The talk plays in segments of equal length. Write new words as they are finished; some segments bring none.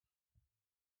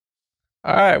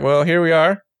All right, well, here we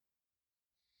are.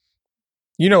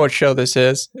 You know what show this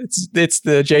is. It's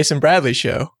the Jason Bradley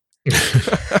Show.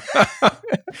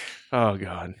 Oh,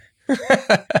 God.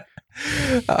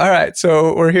 All right,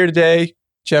 so we're here today.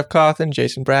 Jeff Cawthon,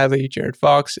 Jason Bradley, Jared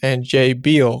Fox, and Jay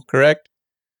Beal, correct?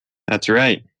 That's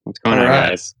right. What's going on,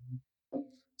 guys?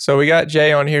 So we got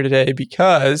Jay on here today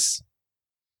because,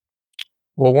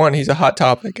 well, one, he's a hot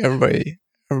topic. Everybody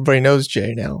knows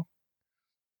Jay now.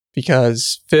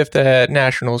 Because fifth at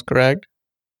Nationals, correct?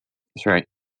 That's right.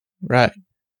 Right.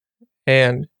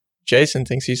 And Jason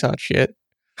thinks he's hot shit.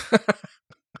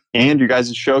 And you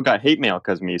guys' show got hate mail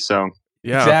because of me, so.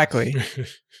 Yeah. Exactly.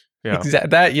 Yeah.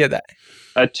 That.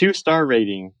 A 2-star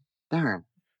rating. Darn.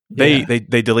 They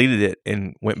deleted it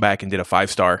and went back and did a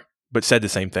 5-star, but said the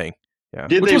same thing. Yeah.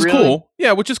 Which was really? Cool.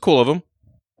 Yeah, which is cool of them.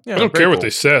 Yeah, I don't care what they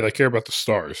said. I care about the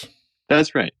stars.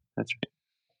 That's right.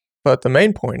 But the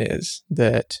main point is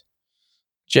that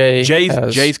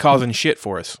Jay's causing shit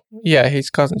for us. Yeah,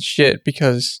 he's causing shit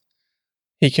because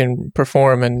he can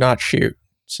perform and not shoot.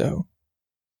 So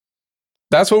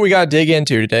that's what we got to dig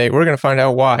into today. We're going to find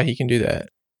out why he can do that.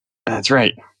 That's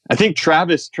right. I think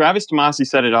Travis Tomasi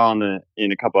said it all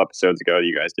in a couple episodes ago that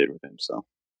you guys did with him. So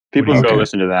people can go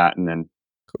listen to that and then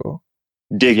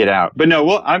dig it out. But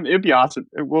no, it'd be awesome.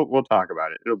 We'll talk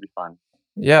about it. It'll be fun.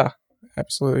 Yeah,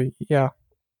 absolutely. Yeah.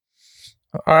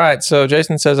 All right. So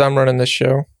Jason says I'm running this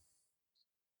show.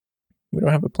 We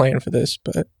don't have a plan for this,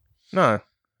 but no.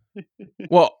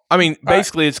 Well, I mean,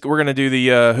 basically, we're going to do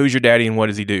the "Who's your daddy and what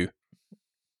does he do?"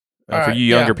 For you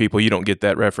younger people, you don't get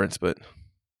that reference, but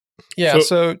yeah.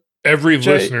 So every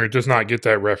listener does not get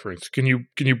that reference. Can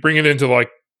you bring it into like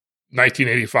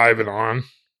 1985 and on?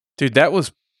 Dude, that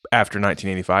was after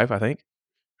 1985, I think.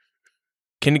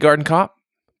 Kindergarten Cop,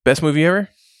 best movie ever.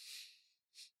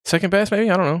 Second best, maybe.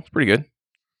 I don't know. It's pretty good.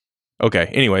 Okay.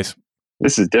 Anyways,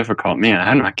 this is difficult, man.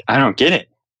 I don't get it.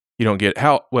 You don't get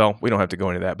how well. We don't have to go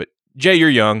into that, but Jay, you're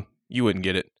young. You wouldn't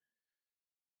get it.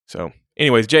 So,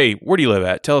 anyways, Jay, where do you live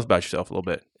at? Tell us about yourself a little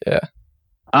bit. Yeah.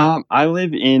 I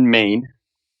live in Maine.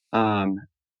 All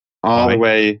the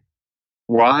way.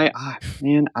 Why?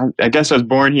 Man, I guess I was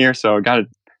born here, so I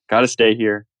gotta stay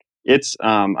here. It's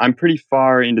I'm pretty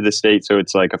far into the state, so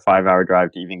it's like a 5-hour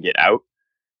drive to even get out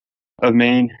of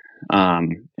Maine.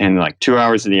 And like 2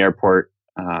 hours to the airport.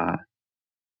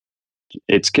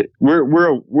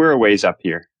 We're a ways up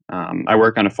here. I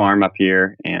work on a farm up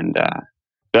here, and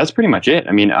that's pretty much it.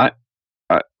 I mean, I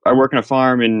work on a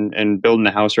farm and building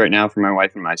a house right now for my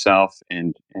wife and myself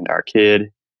and our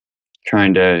kid.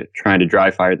 Trying to dry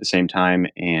fire at the same time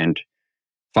and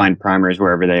find primers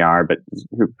wherever they are, but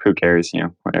who cares?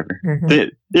 Whatever. Mm-hmm.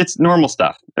 It's normal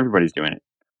stuff. Everybody's doing it.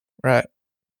 Right.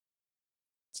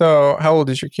 So, how old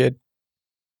is your kid?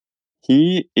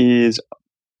 He is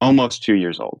almost 2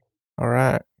 years old. All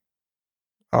right.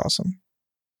 Awesome.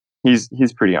 He's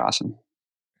pretty awesome.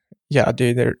 Yeah,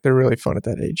 dude, they're really fun at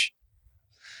that age.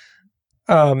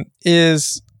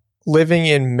 Is living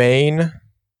in Maine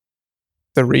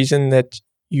the reason that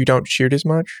you don't shoot as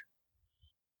much?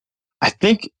 I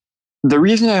think the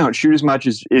reason I don't shoot as much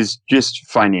is just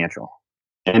financial,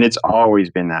 and it's always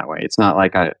been that way. It's not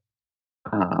like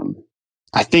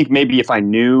I think maybe if I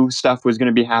knew stuff was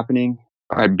going to be happening,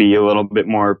 I'd be a little bit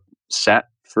more set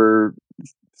for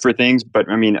things. But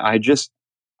I mean, I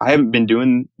haven't been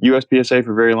doing USPSA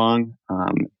for very long.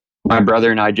 My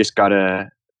brother and I just got a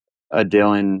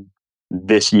deal in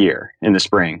this year in the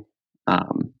spring,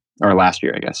 or last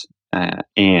year, I guess.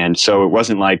 And so it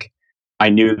wasn't like I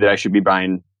knew that I should be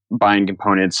buying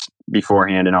components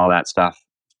beforehand and all that stuff.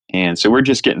 And so we're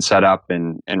just getting set up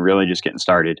and really just getting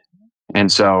started. And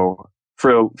so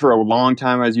for a long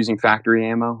time, I was using factory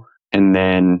ammo, and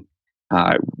then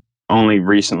only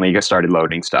recently got started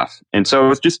loading stuff. And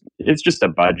so it's just a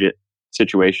budget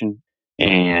situation.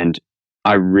 And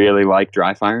I really like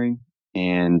dry firing,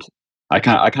 and I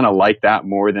kind of like that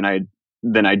more than I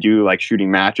do like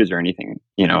shooting matches or anything.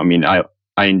 I mean, I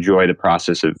enjoy the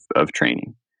process of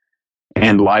training,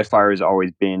 and live fire has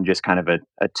always been just kind of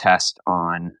a test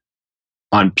on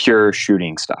pure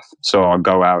shooting stuff. So I'll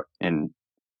go out and,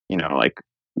 like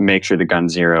make sure the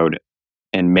gun's zeroed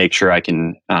and make sure I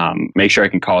can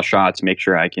call shots, make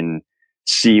sure I can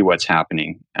see what's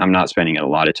happening. I'm not spending a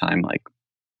lot of time like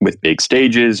with big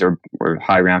stages or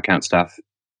high round count stuff.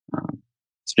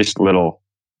 It's just little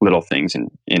things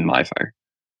in live fire.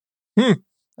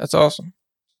 That's awesome.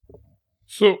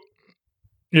 So,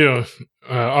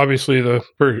 obviously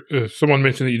someone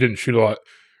mentioned that you didn't shoot a lot.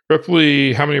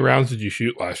 Roughly how many rounds did you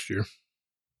shoot last year?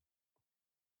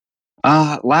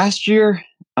 Last year,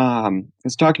 I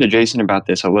was talking to Jason about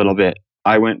this a little bit.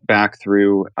 I went back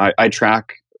through, I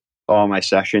track all my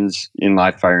sessions in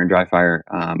live fire and dry fire.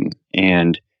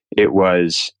 And it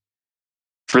was,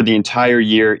 for the entire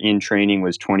year in training,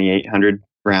 was 2,800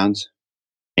 rounds.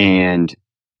 And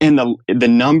the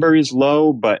number is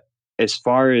low, but as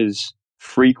far as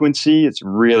frequency, it's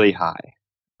really high.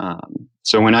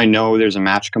 So when I know there's a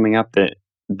match coming up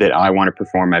that I want to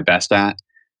perform my best at,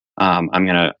 I'm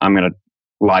gonna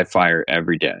live fire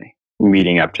every day,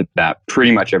 leading up to that,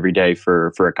 pretty much every day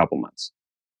for a couple months.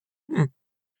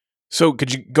 So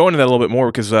could you go into that a little bit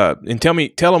more? Because and tell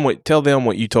them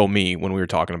what you told me when we were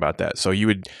talking about that. So you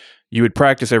would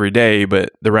practice every day,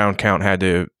 but the round count had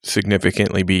to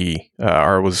significantly be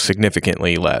or was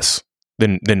significantly less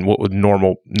than what would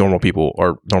normal people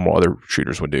or normal other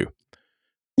shooters would do.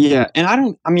 Yeah,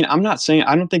 and I'm not saying,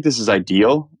 I don't think this is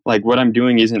ideal. Like, what I'm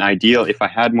doing isn't ideal. If I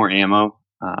had more ammo,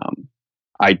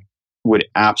 I would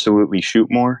absolutely shoot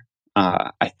more.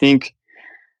 I think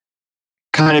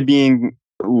kind of being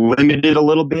limited a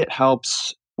little bit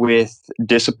helps with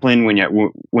discipline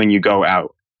when you go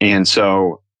out. And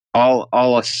so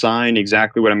I'll assign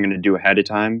exactly what I'm going to do ahead of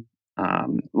time.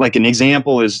 Like an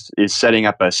example is setting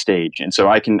up a stage, and so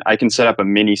I can set up a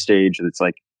mini stage that's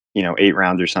like 8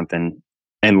 rounds or something,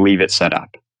 and leave it set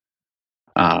up.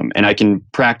 And I can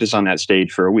practice on that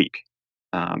stage for a week.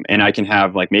 And I can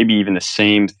have like maybe even the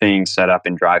same thing set up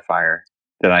in dry fire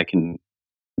that I can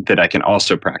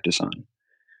also practice on.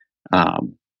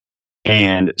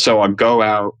 And so I'll go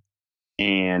out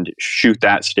and shoot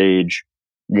that stage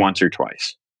once or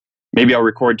twice. Maybe I'll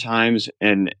record times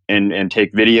and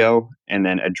take video and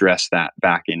then address that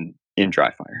back in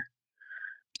dry fire.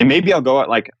 And maybe I'll go out,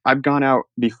 like I've gone out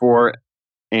before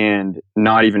and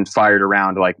not even fired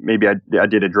around. Like maybe I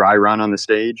did a dry run on the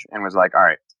stage and was like, all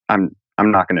right, I'm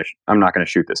not gonna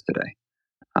shoot this today.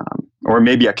 Or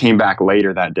maybe I came back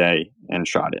later that day and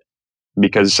shot it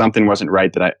because something wasn't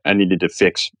right that I needed to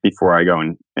fix before I go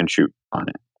and shoot on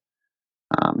it.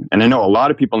 And I know a lot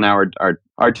of people now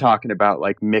are talking about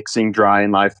like mixing dry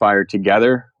and live fire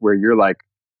together, where you're like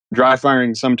dry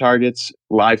firing some targets,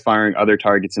 live firing other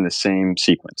targets in the same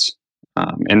sequence.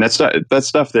 And that's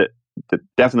stuff that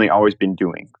definitely always been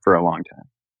doing for a long time,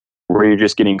 where you're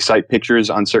just getting sight pictures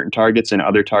on certain targets and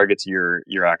other targets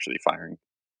you're actually firing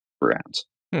rounds.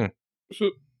 So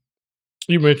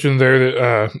you mentioned there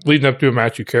that leading up to a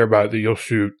match you care about, that you'll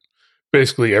shoot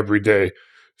basically every day.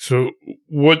 So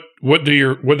what does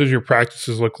your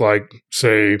practices look like,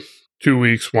 say 2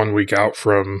 weeks, 1 week out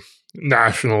from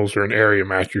nationals or an area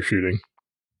match you're shooting?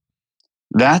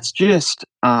 That's just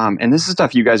and this is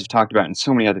stuff you guys have talked about and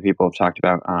so many other people have talked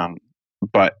about,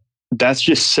 but that's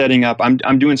just setting up.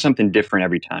 I'm doing something different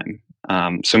every time.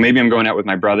 So maybe I'm going out with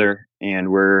my brother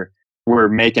and we're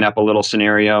making up a little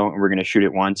scenario and we're going to shoot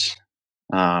it once.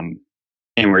 And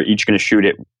we're each going to shoot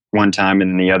it one time,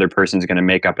 and then the other person's going to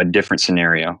make up a different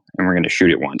scenario and we're going to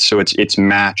shoot it once. So it's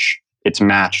match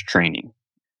training,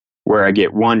 where I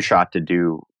get one shot to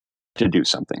do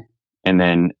something. And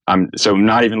then I'm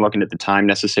not even looking at the time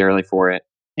necessarily for it,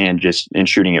 and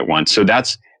shooting it once. So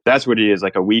that's what it is,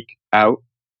 like a week out.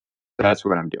 That's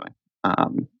what I'm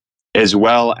doing. As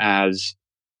well as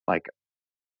like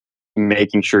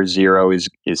making sure zero is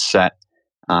set,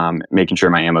 making sure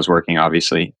my ammo's working,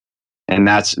 obviously. And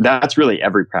that's really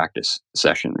every practice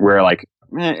session, where like,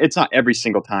 it's not every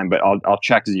single time, but I'll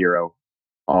check zero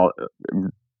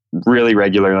really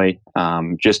regularly,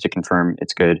 just to confirm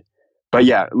it's good. But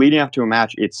yeah, leading up to a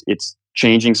match, it's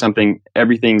changing something.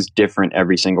 Everything's different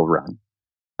every single run,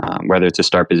 whether it's a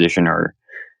start position or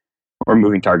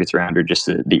moving targets around or just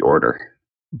the order.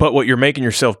 But what you're making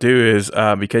yourself do is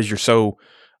because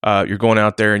you're going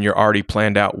out there and you're already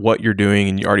planned out what you're doing,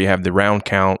 and you already have the round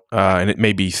count, and it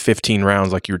may be 15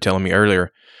 rounds like you were telling me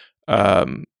earlier.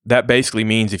 That basically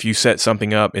means if you set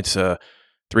something up, it's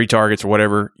 3 targets or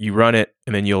whatever, you run it,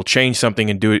 and then you'll change something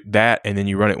and do it and then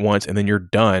you run it once, and then you're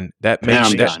done. That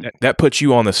makes that puts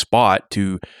you on the spot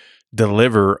to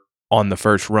deliver on the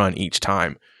first run each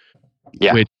time.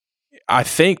 Yeah, which I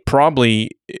think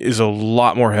probably is a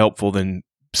lot more helpful than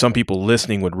some people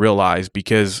listening would realize,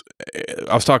 because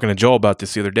I was talking to Joel about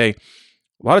this the other day.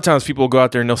 A lot of times people will go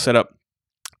out there and they'll set up,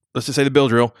 let's just say the Bill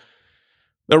drill.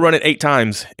 They'll run it 8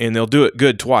 times and they'll do it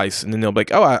good twice. And then they'll be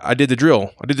like, oh, I did the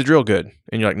drill. I did the drill good.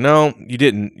 And you're like, no, you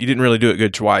didn't. You didn't really do it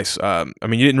good twice. You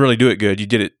didn't really do it good. You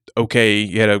did it okay.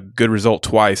 You had a good result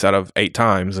twice out of 8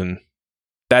 times. And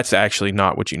that's actually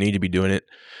not what you need to be doing it.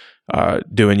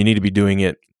 You need to be doing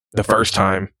it the first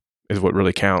time is what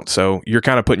really counts. So you're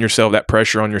kind of putting that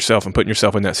pressure on yourself and putting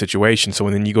yourself in that situation. So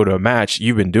when then you go to a match,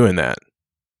 you've been doing that.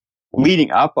 Leading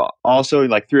up, also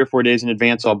like 3 or 4 days in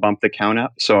advance, I'll bump the count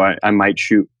up. So I might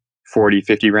shoot 40,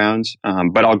 50 rounds.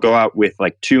 But I'll go out with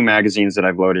like 2 magazines that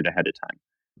I've loaded ahead of time.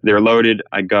 They're loaded.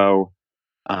 I go,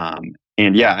 and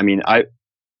yeah, I mean,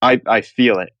 I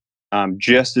feel it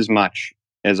just as much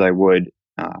as I would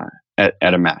at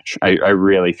a match. I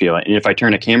really feel it. And if I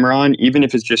turn a camera on, even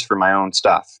if it's just for my own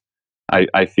stuff,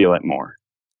 I feel it more.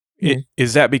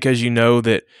 Is that because you know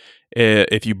that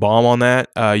if you bomb on that,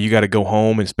 you got to go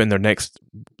home and spend the next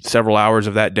several hours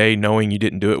of that day knowing you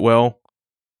didn't do it well?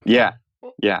 Yeah.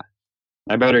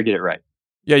 I better get it right.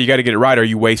 Yeah, you got to get it right or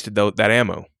you wasted that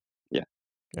ammo.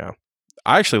 Yeah.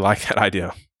 I actually like that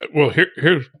idea. Well,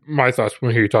 here's my thoughts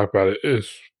when I hear you talk about it.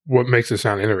 Is what makes it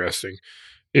sound interesting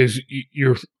is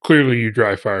you're clearly you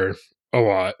dry fire a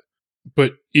lot,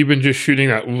 but even just shooting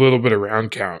that little bit of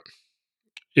round count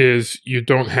is you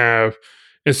don't have,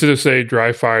 instead of say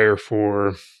dry fire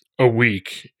for a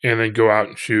week and then go out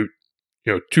and shoot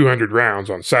 200 rounds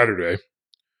on Saturday.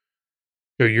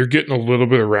 You're getting a little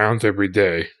bit of rounds every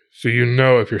day, so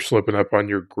if you're slipping up on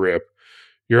your grip.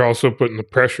 You're also putting the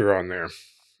pressure on there.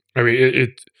 I mean,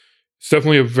 it's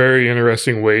definitely a very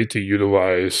interesting way to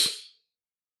utilize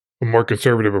a more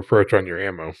conservative approach on your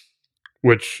ammo,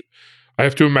 which I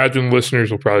have to imagine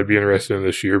listeners will probably be interested in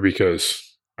this year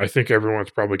because I think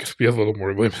everyone's probably going to be a little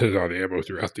more limited on ammo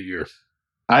throughout the year.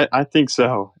 I think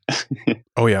so.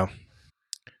 Oh, yeah.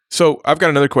 So I've got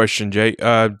another question, Jay.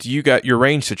 Do you got your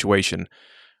range situation?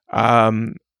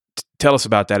 Tell us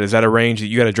about that. Is that a range that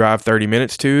you got to drive 30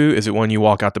 minutes to? Is it one you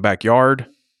walk out the backyard?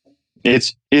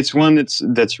 It's one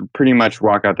that's pretty much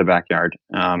walk out the backyard.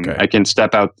 Okay. I can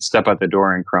step out the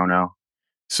door in chrono.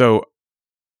 So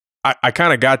I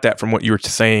kind of got that from what you were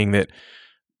saying, that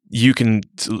you can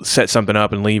set something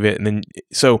up and leave it. And then,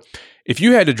 so if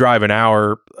you had to drive an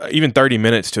hour, even 30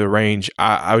 minutes to a range,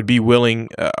 I would be willing,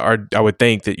 or I would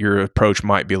think that your approach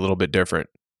might be a little bit different.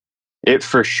 It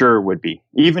for sure would be.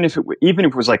 Even if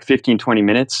it was like 15, 20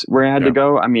 minutes where I had to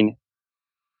go, I mean,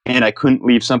 and I couldn't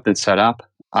leave something set up,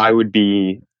 I would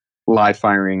be live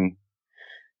firing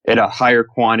at a higher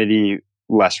quantity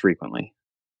less frequently.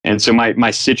 And so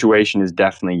my situation is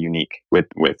definitely unique with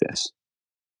this.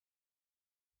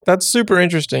 That's super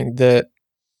interesting that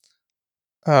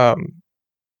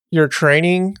your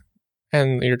training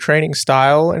and your training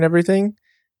style and everything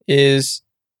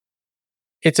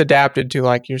it's adapted to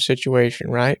like your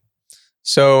situation, right?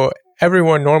 So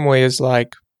everyone normally is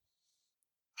like,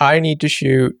 I need to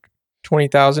shoot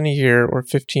 20,000 a year or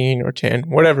 15 or 10,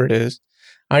 whatever it is.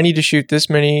 I need to shoot this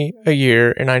many a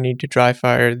year and I need to dry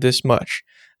fire this much.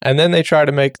 And then they try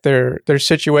to make their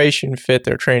situation fit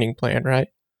their training plan, right?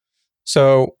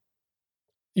 So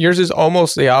yours is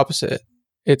almost the opposite.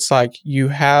 It's like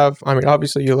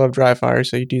obviously you love dry fire,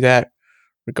 so you do that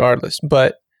regardless.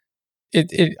 But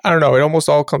it I don't know, it almost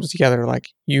all comes together. Like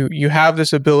you have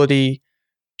this ability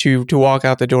to walk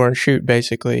out the door and shoot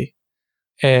basically.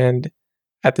 And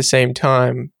at the same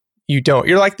time, you don't.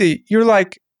 You're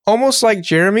like almost like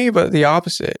Jeremy, but the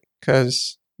opposite,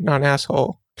 because not an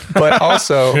asshole. But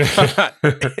also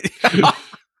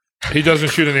he doesn't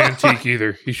shoot an antique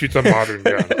either. He shoots a modern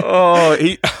gun.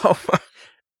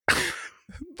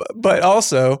 But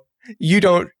also you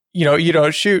don't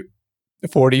shoot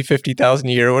 40, 50,000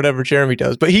 a year or whatever Jeremy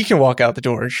does, but he can walk out the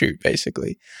door and shoot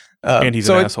basically. And he's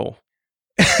an asshole.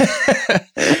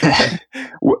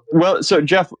 Well, so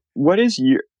Jeff, what is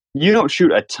you don't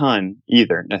shoot a ton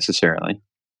either necessarily.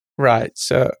 Right.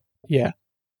 So yeah.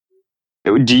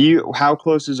 How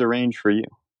close is a range for you?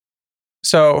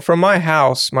 So from my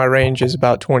house, my range is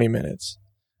about 20 minutes.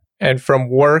 And from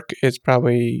work, it's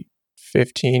probably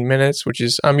 15 minutes, which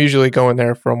is, I'm usually going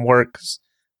there from work 'cause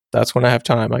that's when I have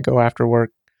time. I go after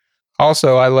work.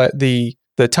 Also, I let the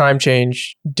time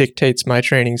change dictates my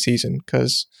training season,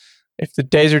 because if the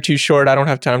days are too short, I don't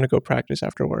have time to go practice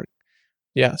after work.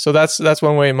 Yeah, so that's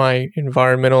one way my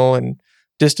environmental and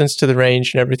distance to the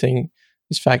range and everything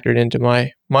is factored into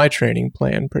my training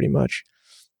plan pretty much.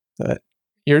 But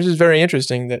yours is very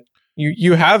interesting that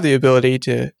you have the ability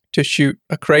to shoot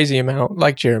a crazy amount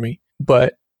like Jeremy,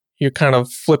 but you kind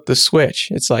of flip the switch.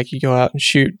 It's like you go out and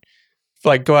shoot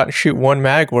one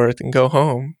mag worth and go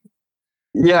home.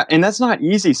 Yeah, and that's not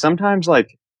easy. Sometimes,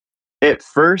 like at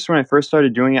first, when I first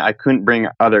started doing it, I couldn't bring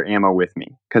other ammo with me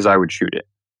because I would shoot it.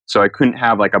 So I couldn't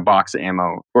have like a box of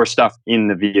ammo or stuff in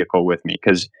the vehicle with me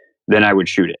because then I would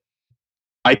shoot it.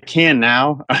 I can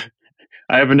now.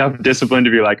 I have enough discipline to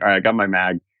be like, all right, I got my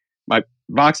mag, my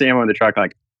box of ammo in the truck.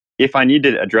 Like, if I need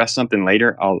to address something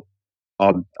later, I'll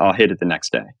hit it the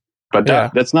next day. But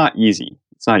that's not easy.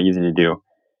 It's not easy to do.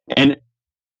 And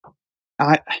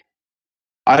I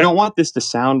don't want this to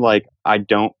sound like I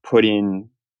don't put in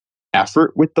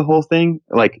effort with the whole thing.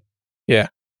 Like, yeah,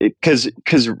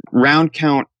 because round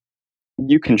count,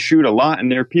 you can shoot a lot,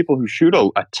 and there are people who shoot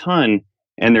a ton,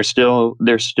 and they're still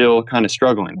kind of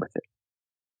struggling with it.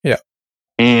 Yeah.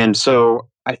 And so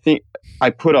I think I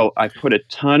put a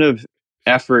ton of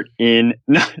effort in,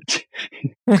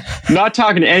 not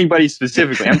talking to anybody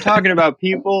specifically. I'm talking about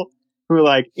people who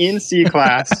like in C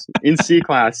class,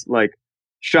 like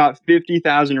shot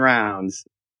 50,000 rounds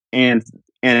and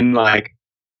like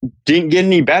didn't get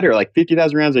any better. Like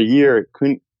 50,000 rounds a year,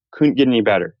 couldn't get any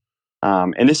better.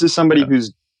 And this is somebody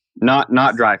who's not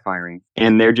dry firing,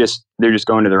 and they're just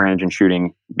going to the range and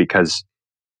shooting because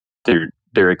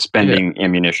they're expending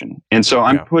ammunition. And so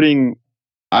I'm putting,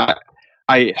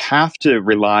 I have to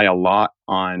rely a lot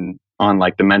on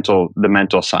like the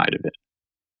mental side of it.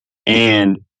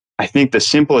 And I think the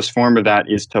simplest form of that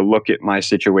is to look at my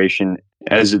situation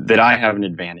as that I have an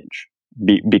advantage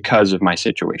because of my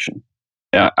situation.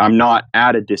 I'm not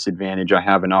at a disadvantage. I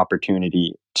have an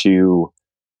opportunity to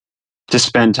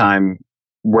spend time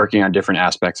working on different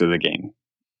aspects of the game.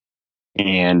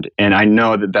 And I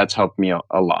know that that's helped me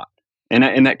a lot.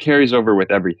 And that carries over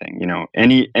with everything, you know,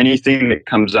 anything that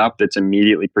comes up that's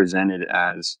immediately presented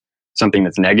as something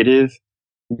that's negative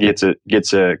gets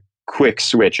a quick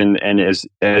switch. And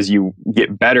as you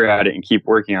get better at it and keep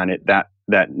working on it, that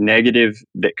negative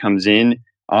that comes in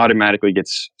automatically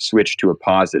gets switched to a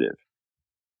positive.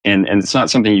 And it's not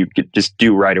something you could just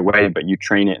do right away, but you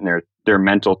train it, and there are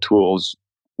mental tools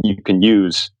you can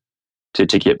use to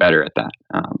get better at that.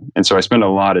 And so I spend a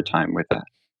lot of time with that.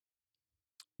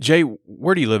 Jay,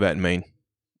 where do you live at in Maine?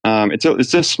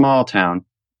 It's a small town.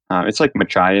 It's like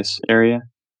Machias area.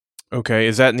 Okay,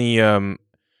 is that in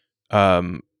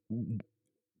the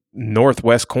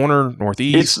northwest corner,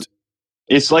 northeast?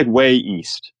 It's like way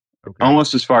east,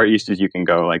 almost as far east as you can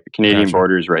go. Like the Canadian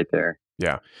border is right there.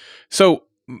 Yeah. So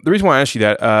the reason why I asked you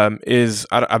that is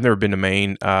I've never been to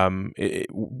Maine.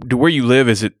 Where you live,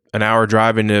 is it an hour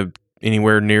drive into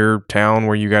anywhere near town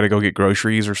where you got to go get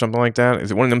groceries or something like that?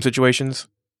 Is it one of them situations?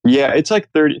 Yeah, it's like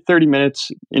 30 minutes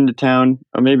into town,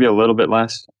 or maybe a little bit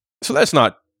less. So that's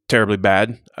not terribly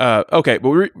bad. Okay,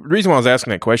 but the reason why I was asking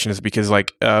that question is because,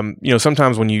 like, you know,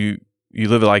 sometimes when you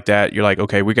live it like that, you're like,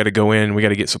 okay, we got to go in, we got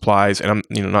to get supplies, and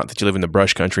not that you live in the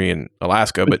brush country in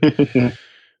Alaska, but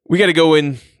we got to go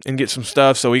in and get some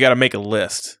stuff, so we got to make a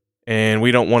list. And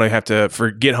we don't want to have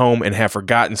to get home and have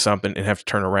forgotten something and have to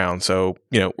turn around. So,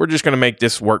 you know, we're just going to make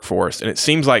this work for us. And it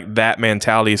seems like that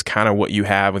mentality is kind of what you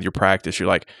have with your practice. You're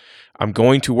like, I'm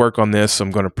going to work on this. So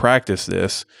I'm going to practice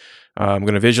this. I'm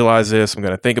going to visualize this. I'm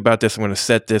going to think about this. I'm going to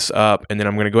set this up. And then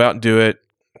I'm going to go out and do it.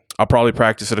 I'll probably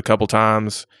practice it a couple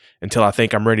times until I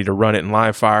think I'm ready to run it in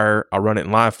live fire. I'll run it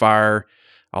in live fire.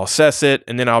 I'll assess it.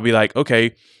 And then I'll be like,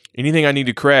 okay, anything I need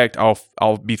to correct,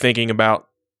 I'll be thinking about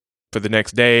for the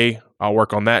next day. I'll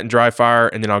work on that in dry fire,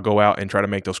 and then I'll go out and try to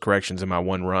make those corrections in my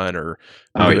one run or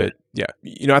do it. Yeah.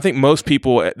 You know, I think most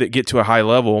people that get to a high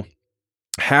level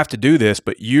have to do this,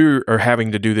 but you are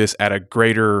having to do this at a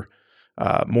greater,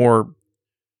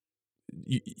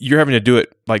 you're having to do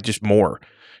it like just more.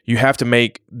 You have to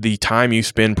make the time you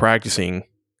spend practicing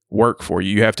work for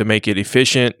you. You have to make it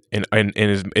efficient and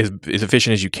as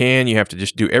efficient as you can. You have to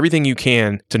just do everything you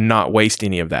can to not waste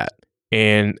any of that.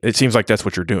 And it seems like that's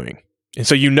what you're doing. And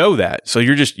so you know that. So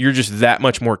you're just that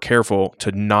much more careful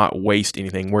to not waste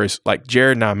anything. Whereas like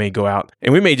Jared and I may go out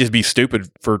and we may just be stupid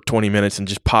for 20 minutes and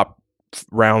just pop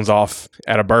rounds off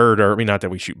at a bird, or I mean, not that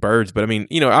we shoot birds, but I mean,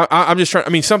 you know, I'm just trying, I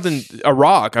mean, a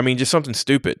rock, I mean, just something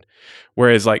stupid.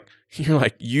 Whereas like, you're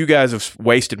like, you guys have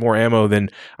wasted more ammo than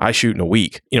I shoot in a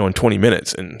week, you know, in 20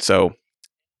 minutes. And so,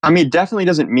 I mean, it definitely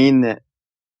doesn't mean that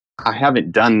I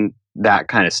haven't done that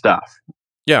kind of stuff.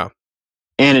 Yeah.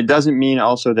 And it doesn't mean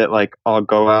also that like I'll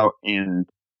go out and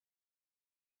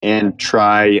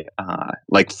try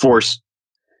like force,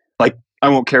 like I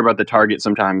won't care about the target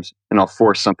sometimes, and I'll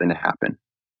force something to happen,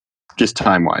 just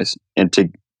time wise, and to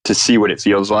see what it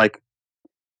feels like.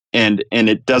 And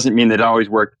it doesn't mean that it always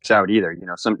works out either. You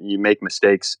know, you make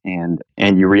mistakes and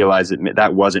you realize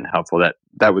that wasn't helpful.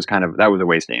 That was a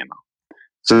waste of ammo.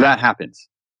 So that happens.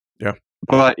 Yeah.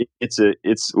 But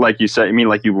it's like you said. I mean,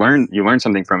 like you learn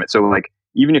something from it. So like,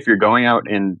 even if you're going out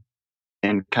and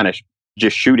kind of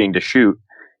just shooting to shoot,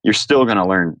 you're still going to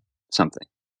learn something.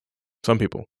 Some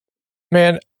people.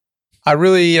 Man, I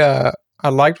really I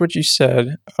liked what you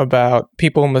said about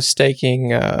people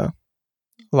mistaking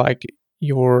like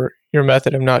your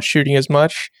method of not shooting as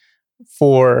much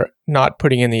for not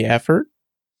putting in the effort.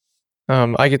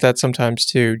 I get that sometimes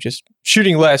too. Just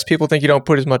shooting less, people think you don't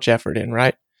put as much effort in,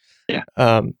 right? Yeah.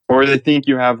 Or they think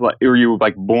you have or you were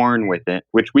like born with it,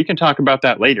 which we can talk about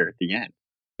that later at the end.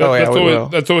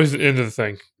 That's always the end of the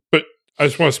thing. But I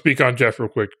just want to speak on Jeff real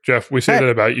quick. Jeff, we say Hey. that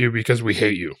about you because we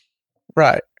hate you.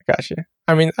 Right. Gotcha.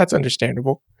 I mean, that's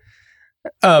understandable.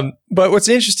 But what's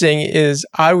interesting is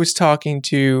I was talking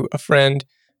to a friend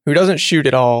who doesn't shoot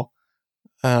at all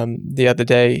the other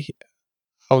day.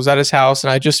 I was at his house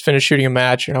and I just finished shooting a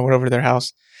match and I went over to their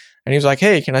house and he was like,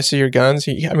 "Hey, can I see your guns?"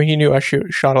 He knew I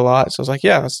shot a lot. So I was like,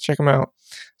 "Yeah, let's check them out."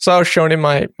 So I was showing him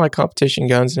my competition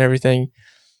guns and everything.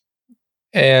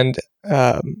 And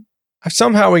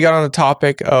somehow we got on the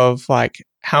topic of like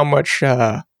how much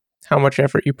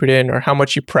effort you put in or how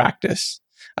much you practice.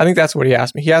 I think that's what he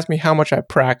asked me. He asked me how much I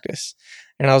practice.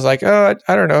 And I was like, "Oh,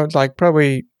 I don't know. It's like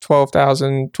probably 12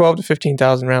 to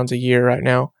 15,000 rounds a year right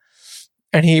now."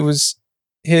 And his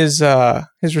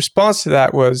response to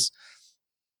that was,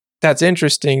 "That's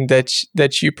interesting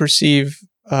that you perceive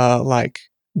like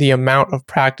the amount of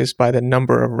practice by the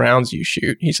number of rounds you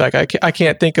shoot." He's like, I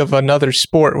can't think of another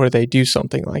sport where they do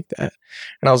something like that."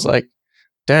 And I was like,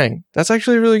 dang, that's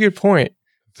actually a really good point.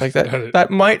 It's like that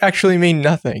might actually mean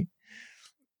nothing.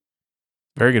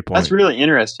 Very good point. That's really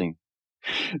interesting.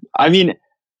 I mean,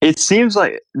 it seems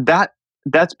like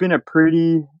that's been a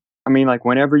pretty, I mean, like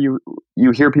whenever you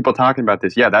hear people talking about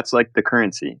this, yeah, that's like the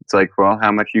currency. It's like, well,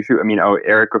 how much you shoot. I mean,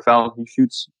 Eric Raffel, he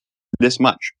shoots this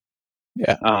much.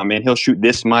 Yeah. And he'll shoot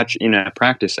this much in a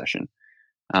practice session.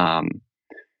 And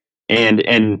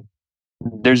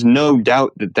there's no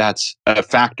doubt that that's a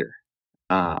factor.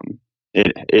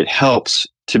 It helps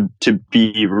to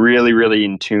be really, really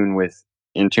in tune with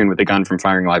the gun from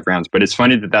firing live rounds. But it's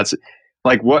funny that's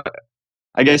like what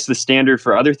I guess the standard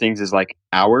for other things is like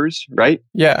hours, right?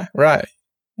 Yeah, right.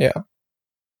 Yeah.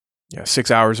 Yeah,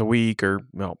 6 hours a week or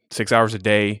 6 hours a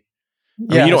day.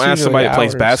 I Yeah, mean, you don't it's ask somebody that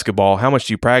plays hours. basketball, how much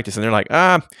do you practice? And they're like,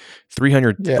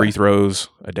 300 free throws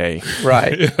a day.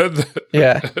 Right.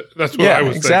 Yeah. That's what I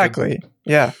was exactly. thinking.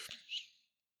 Yeah.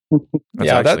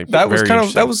 That's that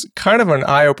was kind of an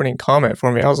eye-opening comment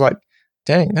for me. I was like,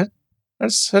 dang,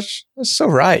 that's so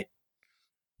right.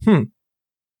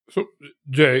 So,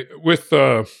 Jay, with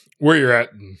where you're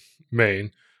at in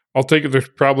Maine, I'll take it there's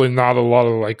probably not a lot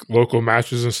of like local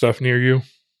matches and stuff near you.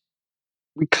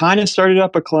 We kind of started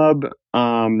up a club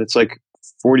that's like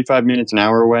 45 minutes, an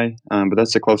hour away, but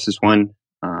that's the closest one.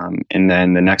 And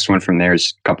then the next one from there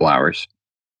is a couple hours.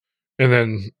 And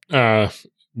then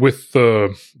with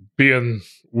being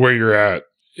where you're at,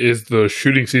 is the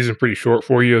shooting season pretty short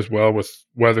for you as well with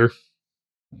weather?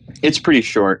 It's pretty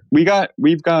short. We've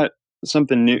got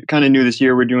something new, kind of new this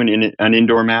year. We're doing an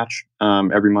indoor match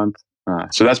every month,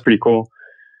 so that's pretty cool.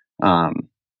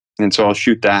 And so I'll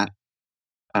shoot that.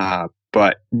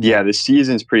 But yeah, the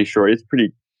season's pretty short. It's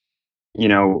pretty,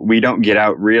 we don't get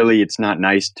out really. It's not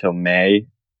nice till May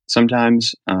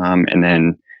sometimes, and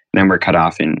then we're cut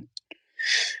off in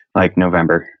like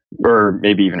November or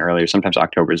maybe even earlier. Sometimes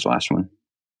October is the last one.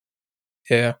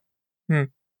 Yeah.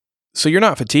 So you're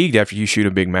not fatigued after you shoot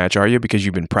a big match, are you? Because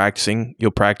you've been practicing.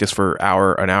 You'll practice for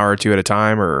an hour or two at a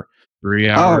time, or 3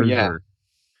 hours. Oh yeah.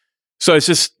 So it's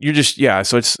just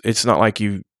So it's not like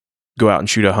you go out and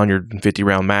shoot 150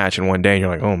 round match in one day and you're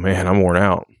like, oh man, I'm worn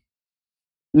out.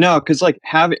 No, because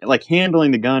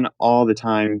handling the gun all the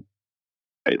time,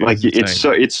 like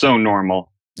it's so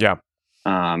normal. Yeah.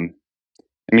 I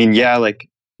mean, yeah, like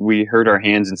we hurt our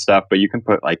hands and stuff, but you can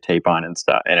put like tape on and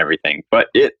stuff and everything. But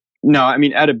I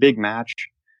mean, at a big match,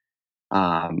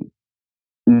 no,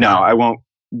 I won't.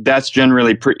 That's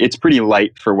generally it's pretty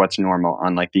light for what's normal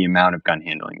on like the amount of gun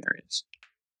handling there is.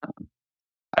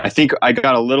 I think I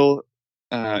got a little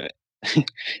at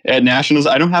nationals.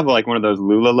 I don't have like one of those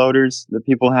Lula loaders that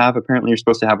people have. Apparently, you're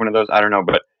supposed to have one of those. I don't know,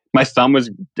 but my thumb was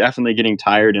definitely getting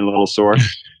tired and a little sore.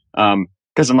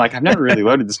 Because I'm like, I've never really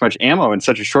loaded this much ammo in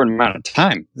such a short amount of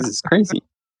time. This is crazy.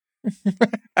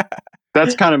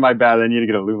 That's kind of my bad. I need to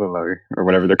get a Lula loader or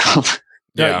whatever they're called.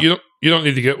 Yeah, you don't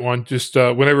need to get one. Just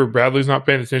whenever Bradley's not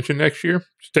paying attention next year,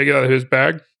 just take it out of his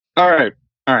bag. All right.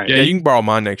 Yeah, you can borrow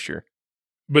mine next year,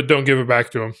 but don't give it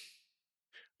back to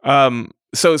him.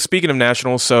 So speaking of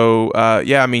nationals, so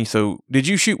did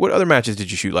you shoot? What other matches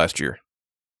did you shoot last year?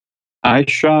 I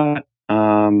shot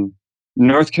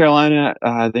North Carolina.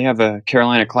 They have a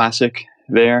Carolina Classic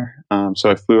there,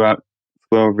 so I flew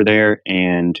over there,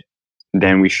 and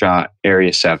then we shot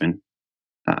Area 7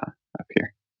 up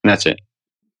here, and that's it.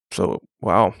 So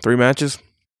wow, 3 matches.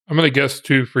 I'm gonna guess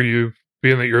too for you,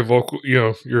 being that your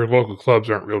local clubs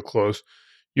aren't real close.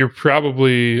 You're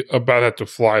probably about have to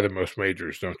fly the most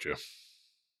majors, don't you?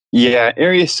 Yeah,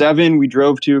 Area 7 we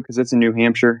drove to because it's in New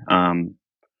Hampshire.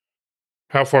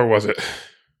 How far was it?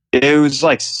 It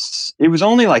was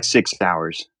only like 6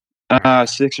 hours,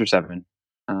 6 or 7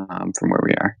 from where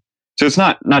we are. So it's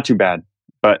not too bad.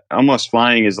 but almost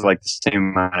flying is like the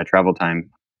same amount of travel time.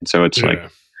 So it's like,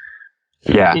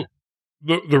 yeah.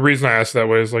 The reason I asked that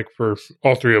way is like for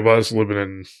all three of us living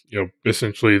in,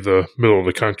 essentially the middle of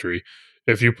the country,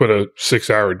 if you put a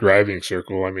 6-hour driving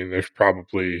circle, I mean, there's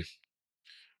probably,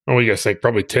 you guys think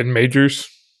probably 10 majors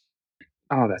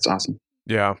Oh, that's awesome.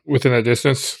 Yeah. within that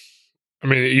distance. I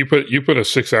mean, you put a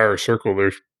 6-hour circle,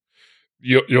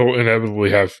 you'll inevitably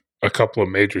have a couple of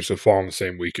majors that fall on the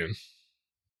same weekend.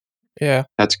 Yeah.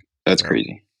 That's Yeah.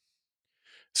 crazy.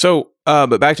 So,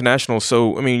 but back to nationals.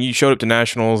 So, I mean, you showed up to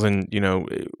nationals, and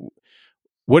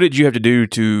what did you have to do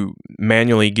to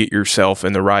manually get yourself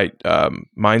in the right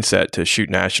mindset to shoot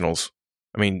nationals?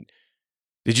 I mean,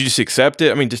 did you just accept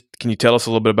it? I mean, can you tell us a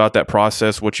little bit about that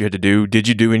process? What you had to do? Did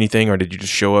you do anything, or did you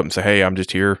just show up and say, "Hey, I'm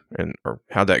just here," or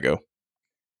how'd that go?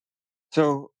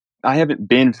 So I haven't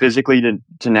been physically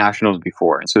to nationals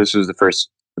before, and so this was the first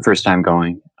time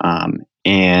going.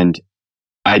 And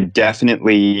I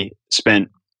definitely spent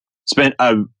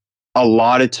a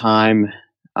lot of time.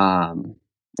 And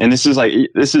this is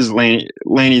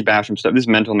Laney's Basham stuff. This is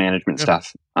mental management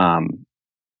stuff. And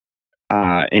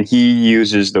he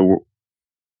uses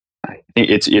I think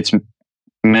it's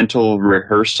mental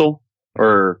rehearsal,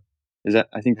 or is that?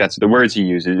 I think that's the words he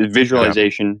uses. It's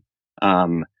visualization.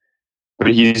 But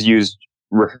he's used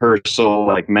rehearsal,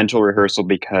 like mental rehearsal,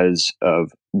 because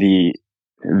of the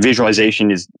visualization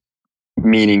is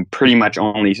meaning pretty much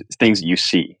only things that you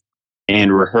see,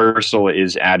 and rehearsal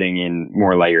is adding in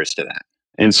more layers to that.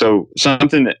 And so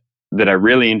something that I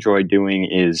really enjoy doing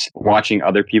is watching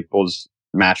other people's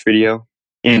match video.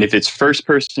 And if it's first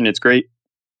person, it's great.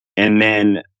 And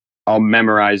then I'll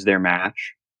memorize their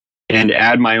match and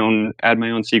add my own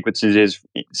sequences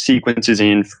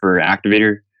in for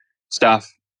activator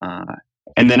stuff.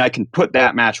 And then I can put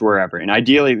that match wherever. And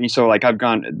ideally, so like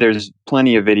there's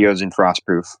plenty of videos in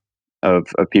Frostproof of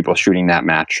people shooting that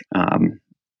match.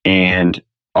 And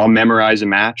I'll memorize a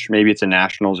match. Maybe it's a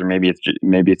nationals, or maybe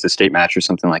it's a state match or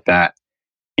something like that.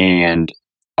 And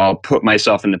I'll put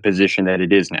myself in the position that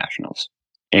it is nationals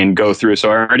and go through. So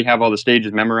I already have all the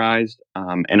stages memorized,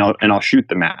 and I'll shoot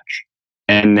the match.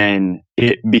 And then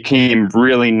it became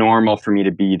really normal for me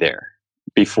to be there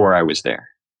before I was there.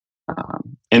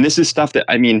 And this is stuff that,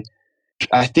 I mean,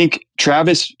 I think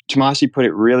Travis Tomasi put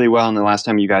it really well in the last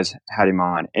time you guys had him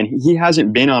on. And he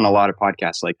hasn't been on a lot of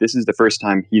podcasts. Like, this is the first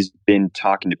time he's been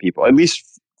talking to people, at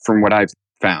least from what I've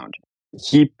found.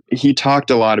 He talked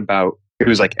a lot about, it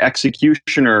was like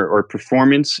execution or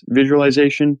performance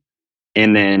visualization,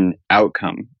 and then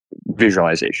outcome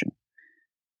visualization,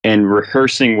 and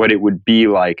rehearsing what it would be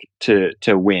like to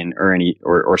win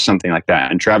or something like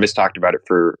that. And Travis talked about it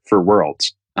for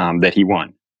Worlds that he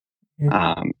won.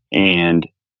 And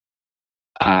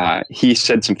he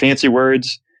said some fancy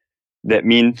words that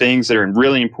mean things that are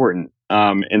really important.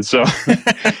 And so,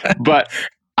 but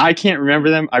I can't remember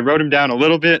them. I wrote them down a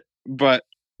little bit, but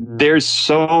there's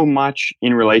so much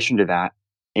in relation to that.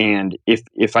 And if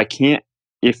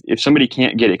somebody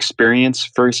can't get experience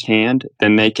firsthand,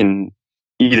 then they can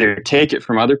either take it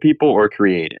from other people or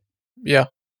create it. Yeah.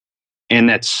 And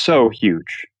that's so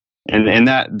huge. And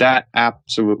that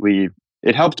absolutely,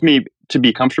 it helped me to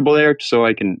be comfortable there so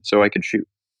I could shoot.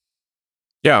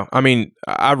 Yeah, I mean,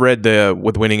 I read the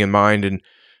With Winning in Mind, and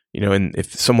and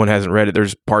if someone hasn't read it,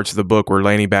 there's parts of the book where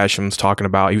Laney Basham's talking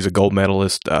about, he was a gold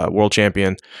medalist, world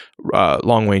champion,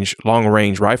 long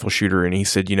range rifle shooter, and he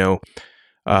said, he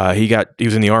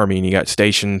was in the Army and he got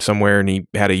stationed somewhere, and he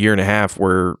had a year and a half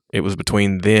where it was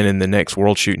between then and the next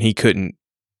world shoot, and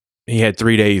he had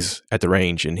 3 days at the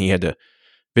range, and he had to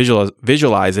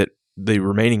visualize it the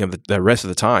remaining of the rest of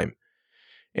the time.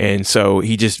 And so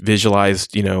he just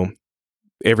visualized,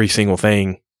 every single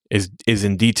thing is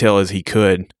in detail as he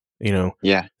could,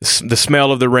 Yeah. the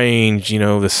smell of the range,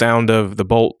 the sound of the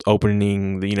bolt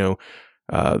opening, the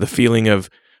feeling of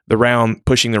the round,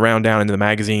 pushing the round down into the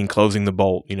magazine, closing the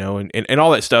bolt, and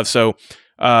all that stuff. So,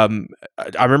 I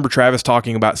remember Travis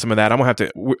talking about some of that.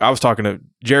 I was talking to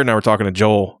Jared, and I were talking to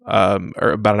Joel,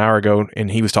 about an hour ago, and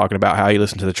he was talking about how he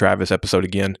listened to the Travis episode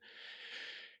again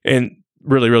and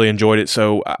really, really enjoyed it.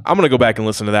 So I'm going to go back and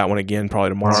listen to that one again, probably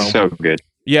tomorrow. So good.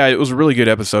 Yeah, it was a really good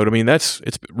episode. I mean, it's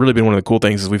really been one of the cool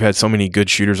things is we've had so many good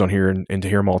shooters on here, and to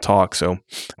hear them all talk. So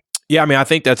yeah, I mean, I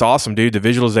think that's awesome, dude. The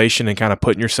visualization and kind of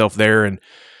putting yourself there, and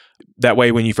that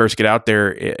way when you first get out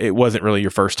there, it wasn't really your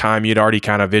first time. You'd already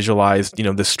kind of visualized,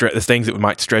 the things that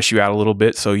might stress you out a little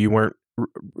bit, so you weren't,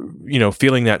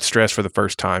 feeling that stress for the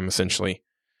first time, essentially.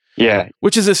 Yeah.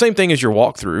 Which is the same thing as your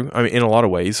walkthrough, I mean, in a lot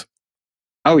of ways.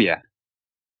 Oh, yeah.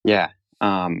 Yeah.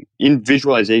 In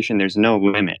visualization, there's no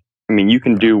limit. I mean, you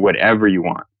can do whatever you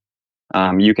want.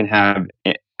 You can have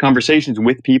conversations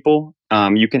with people.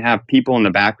 You can have people in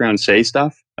the background say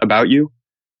stuff about you.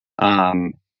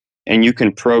 And you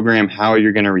can program how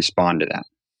you're going to respond to that.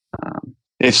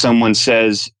 If someone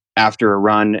says after a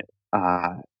run,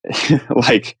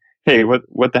 like, hey,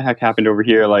 what the heck happened over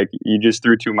here? Like, you just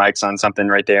threw 2 mics on something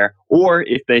right there. Or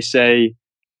if they say,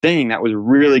 dang, that was a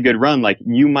really good run, like,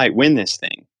 you might win this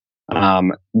thing.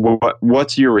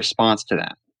 What's your response to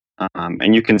that?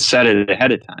 And you can set it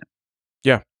ahead of time.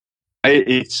 Yeah.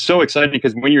 It's so exciting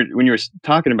because when you're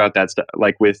talking about that stuff,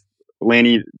 like with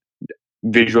Lanny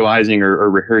visualizing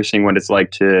or rehearsing what it's like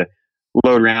to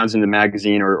load rounds in the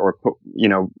magazine or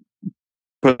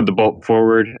put the bolt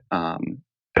forward. I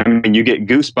mean, you get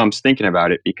goosebumps thinking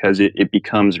about it because it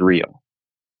becomes real,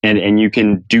 and you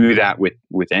can do that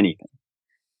with anything.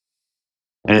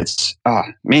 And it's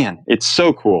it's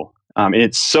so cool. And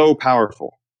it's so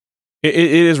powerful. It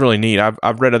is really neat.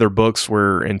 I've read other books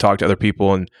and talked to other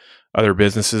people and other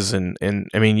businesses, and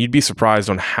I mean, you'd be surprised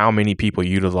on how many people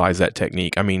utilize that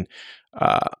technique. I mean,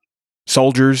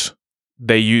 soldiers,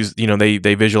 they use,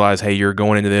 they visualize, hey, you're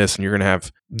going into this and you're going to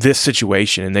have this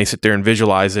situation, and they sit there and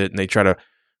visualize it and they try to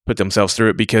put themselves through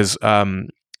it because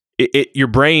your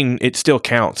brain, it still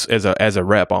counts as a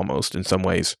rep almost in some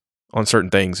ways on certain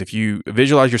things. If you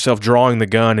visualize yourself drawing the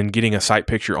gun and getting a sight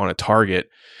picture on a target,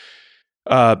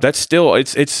 that's still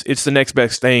it's the next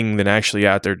best thing than actually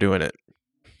out there doing it.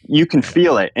 You can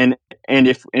feel it, and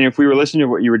if we were listening to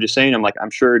what you were just saying, I'm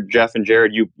sure Jeff and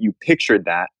Jared, you pictured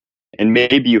that, and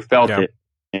maybe you felt it,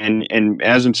 and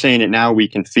as I'm saying it now, we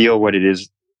can feel what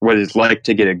it's like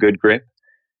to get a good grip,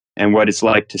 and what it's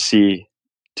like to see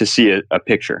a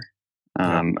picture,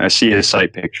 see a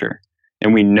sight picture,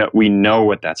 and we know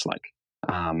what that's like,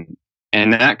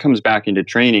 and that comes back into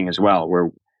training as well, where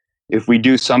if we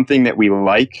do something that we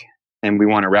like and we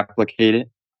want to replicate it,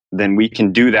 then we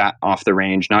can do that off the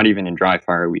range. Not even in dry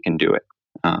fire, we can do it.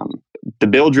 The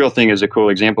bill drill thing is a cool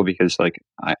example because, like,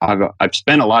 I've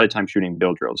spent a lot of time shooting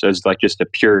bill drills as like just a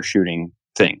pure shooting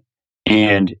thing,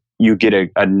 and you get a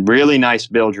really nice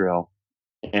bill drill,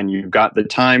 and you've got the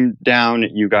time down,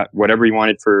 you got whatever you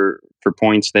wanted for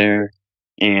points there,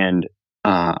 and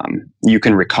you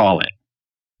can recall it,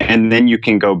 and then you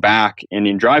can go back, and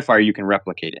in dry fire you can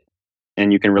replicate it.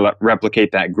 And you can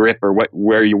replicate that grip or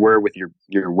where you were with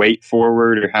your weight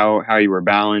forward or how you were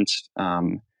balanced,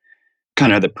 kind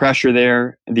of the pressure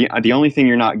there. The only thing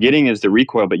you're not getting is the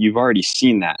recoil, but you've already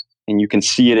seen that, and you can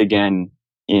see it again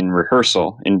in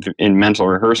rehearsal, in mental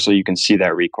rehearsal. You can see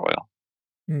that recoil.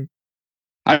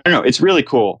 I don't know. It's really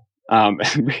cool.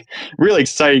 Really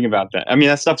exciting about that. I mean,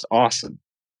 that stuff's awesome.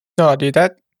 No, dude,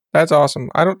 that's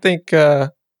awesome. I don't think. I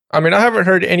haven't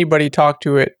heard anybody talk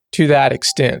to it to that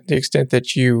extent, the extent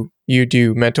that you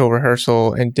do mental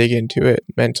rehearsal and dig into it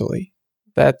mentally.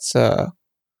 That's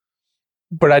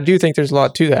but I do think there's a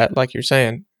lot to that, like you're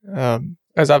saying.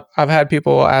 As I've had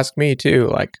people ask me too,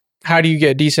 like, how do you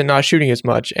get decent not shooting as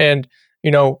much? And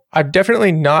I've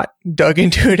definitely not dug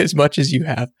into it as much as you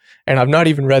have, and I've not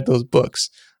even read those books.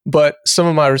 But some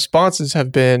of my responses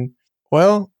have been,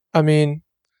 well, I mean,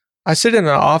 I sit in an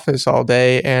office all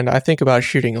day and I think about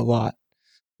shooting a lot.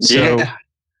 So, yeah.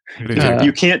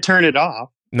 You can't turn it off.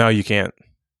 No, you can't.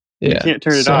 You can't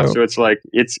turn it off. So it's like,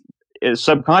 it's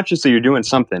subconsciously you're doing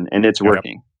something and it's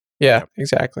working. Yeah,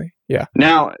 exactly. Yeah.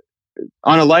 Now,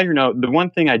 on a lighter note, the one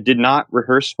thing I did not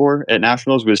rehearse for at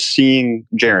Nationals was seeing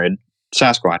Jared,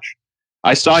 Sasquatch.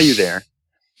 I saw you there.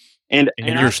 And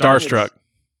you're starstruck.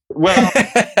 Well,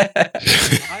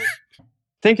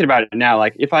 thinking about it now,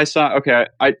 like if I saw,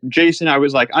 Jason, I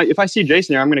was like, if I see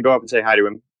Jason there, I'm going to go up and say hi to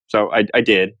him. So I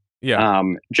did. Yeah.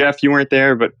 Jeff, you weren't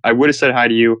there, but I would have said hi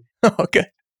to you. Okay.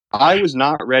 I was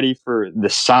not ready for the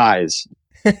size.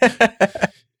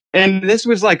 And this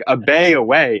was like a bay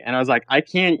away. And I was like, I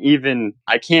can't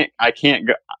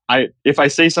go. If I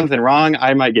say something wrong,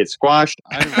 I might get squashed.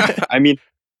 I mean,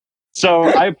 so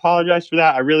I apologize for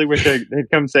that. I really wish they'd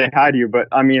come say hi to you, but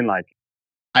I mean, like,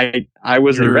 I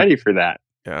wasn't ready for that.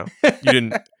 Yeah. You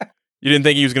didn't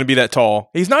think he was going to be that tall.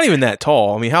 He's not even that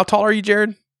tall. I mean, how tall are you,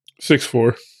 Jared?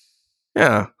 6'4".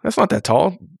 Yeah, that's not that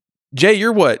tall. Jay,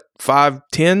 you're what?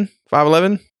 5'10",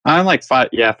 5'11"? I'm like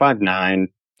 5'9".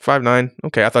 5'9".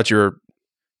 Okay, I thought you were.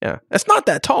 Yeah, that's not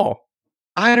that tall.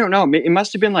 I don't know. It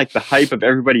must have been like the hype of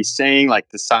everybody saying like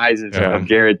the size of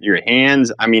Jared, your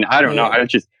hands. I mean, I don't know.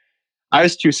 I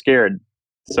was too scared.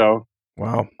 So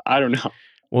wow, I don't know.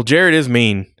 Well, Jared is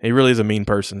mean. He really is a mean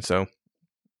person. So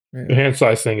the hand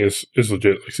size thing is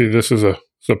legit. Like, see, this is a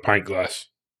pint glass.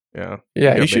 Yeah.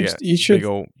 Yeah, you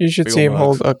should see him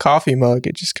hold a coffee mug.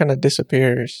 It just kind of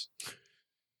disappears.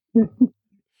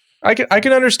 I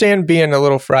can understand being a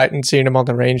little frightened seeing him on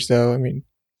the range, though. I mean,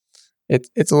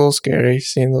 it's a little scary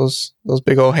seeing those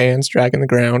big old hands dragging the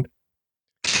ground.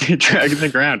 Dragging the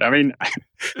ground. I mean,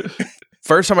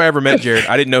 First time I ever met Jared,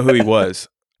 I didn't know who he was.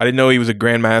 I didn't know he was a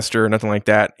grandmaster or nothing like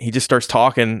that. He just starts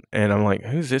talking, and I'm like,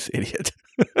 "Who's this idiot?"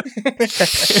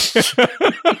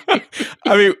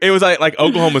 I mean, it was like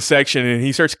Oklahoma section, and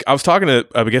he starts. I was talking to,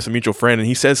 I guess, a mutual friend, and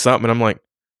he says something, and I'm like,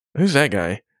 "Who's that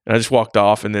guy?" And I just walked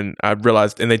off, and then I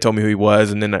realized, and they told me who he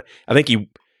was, and then I think he.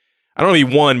 I don't know if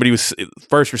he won, but he was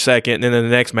first or second. And then in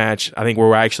the next match, I think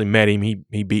where I actually met him,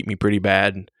 he beat me pretty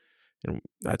bad. And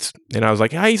I was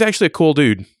like, he's actually a cool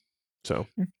dude. So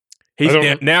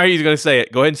now he's going to say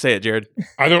it. Go ahead and say it, Jared.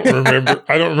 I don't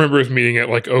remember his meeting at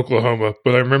like Oklahoma,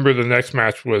 but I remember the next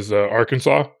match was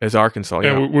Arkansas. It's Arkansas,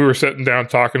 yeah. And we were sitting down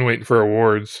talking, waiting for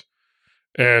awards.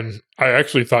 And I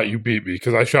actually thought you beat me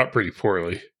because I shot pretty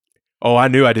poorly. Oh, I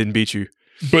knew I didn't beat you.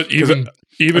 But even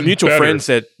a mutual friend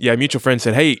said,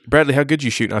 "Hey, Bradley, how good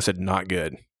you shoot?" And I said, "Not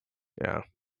good." Yeah.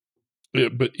 Yeah,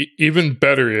 but even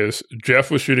better is Jeff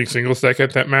was shooting single stack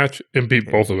at that match and beat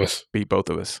both of us.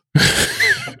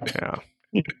 Yeah.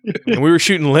 And we were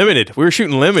shooting limited.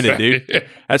 Dude.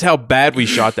 That's how bad we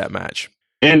shot that match.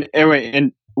 And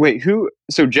wait, who?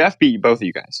 So Jeff beat both of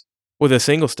you guys with a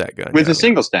single stack gun. With a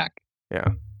single stack.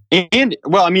 Yeah. And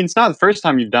well, I mean, it's not the first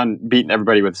time you've beaten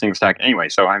everybody with a single stack anyway.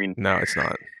 So I mean, no, it's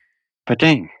not. But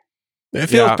dang, it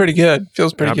feels pretty good.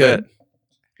 Feels pretty good.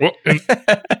 Well,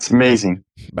 it's amazing,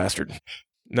 bastard.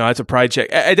 No, it's a pride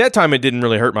check. At that time, it didn't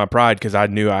really hurt my pride because I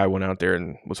knew I went out there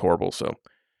and was horrible. So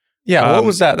yeah, what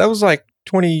was that? That was like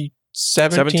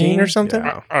 2017 or something.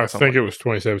 Yeah, I think it was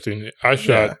 2017. I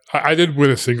shot. Yeah. I did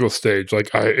win a single stage. Like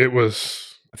it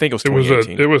was. I think it was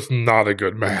 2018. It was not a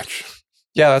good match.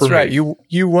 Yeah, that's right. Me.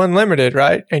 You won limited,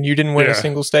 right? And you didn't win a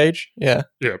single stage? Yeah.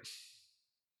 Yeah.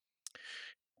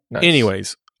 Nice.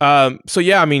 Anyways, so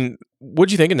yeah, I mean,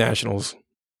 what'd you think of Nationals?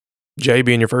 Jay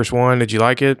being your first one, did you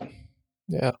like it?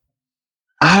 Yeah.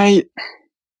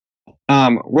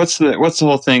 What's the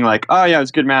whole thing like? Oh yeah, it was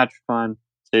a good match, fun.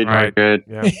 Stage right. Good.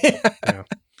 Yeah. Yeah.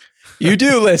 You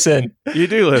do listen.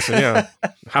 Yeah.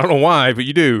 I don't know why, but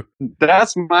you do.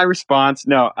 That's my response.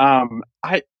 No,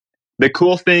 the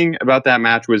cool thing about that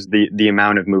match was the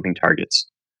amount of moving targets.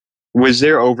 Was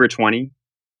there over 20?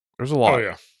 There's a lot. Oh,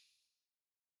 yeah.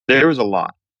 There was a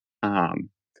lot.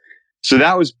 So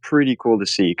that was pretty cool to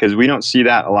see because we don't see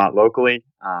that a lot locally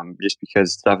just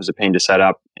because stuff is a pain to set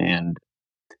up. And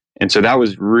so that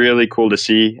was really cool to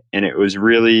see. And it was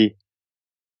really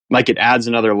like it adds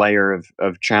another layer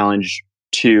of challenge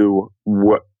to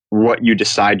what you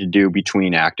decide to do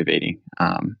between activating.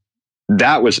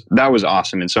 That was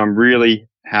awesome. And so I'm really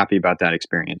happy about that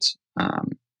experience.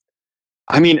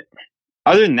 I mean,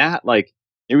 other than that, like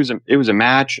it was a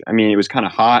match. I mean, it was kind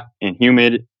of hot and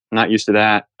humid. I'm not used to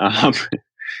that.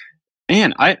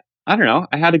 And I don't know.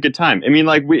 I had a good time. I mean,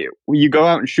 like you go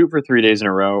out and shoot for 3 days in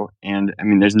a row. And I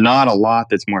mean, there's not a lot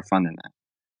that's more fun than that.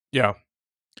 Yeah.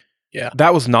 Yeah.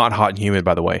 That was not hot and humid,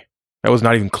 by the way. That was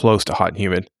not even close to hot and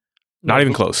humid. Not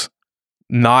even close.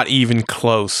 Not even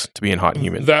close to being hot and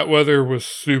humid. That weather was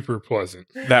super pleasant.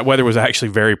 That weather was actually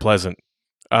very pleasant.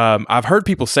 I've heard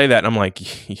people say that, and I'm like,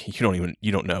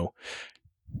 you don't know.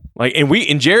 Like,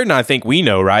 and Jared and I think we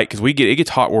know, right? Because it gets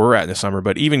hot where we're at in the summer,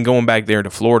 but even going back there to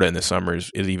Florida in the summer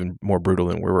is even more brutal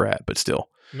than where we're at. But still,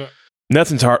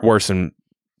 nothing's worse than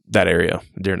that area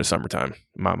during the summertime,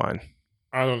 in my mind.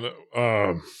 I don't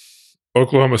know.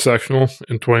 Oklahoma sectional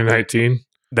in 2019.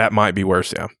 That might be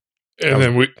worse, yeah. And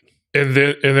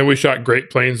then we shot Great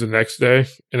Plains the next day,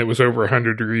 and it was over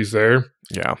 100 degrees there.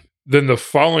 Yeah. Then the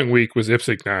following week was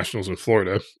IPSC Nationals in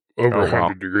Florida, over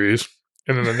 100 degrees.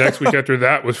 And then the next week after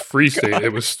that was Free State.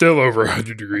 It was still over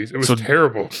 100 degrees. It was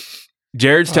terrible.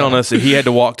 Jared's telling us that he had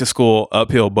to walk to school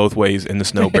uphill both ways in the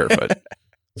snow barefoot.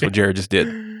 That's what Jared just did.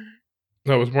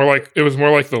 No, it was more like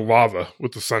the lava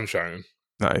with the sun shining.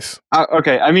 Nice.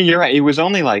 Okay, I mean, you're right. It was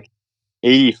only like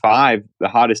 85, the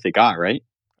hottest it got, right?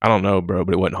 I don't know, bro,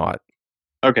 but it wasn't hot.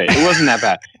 Okay, it wasn't that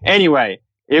bad. Anyway,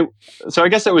 so I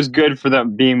guess it was good for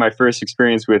them being my first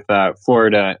experience with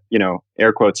Florida,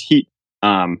 air quotes, heat.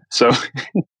 So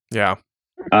yeah.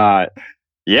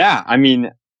 Yeah, I mean,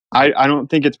 I don't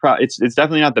think it's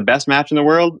definitely not the best match in the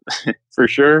world for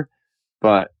sure,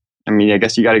 but I mean, I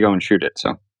guess you got to go and shoot it.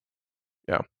 So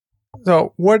yeah.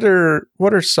 So what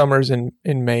are summers in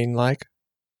Maine like?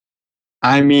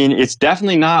 I mean, it's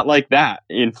definitely not like that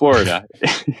in Florida.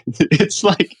 It's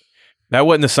like that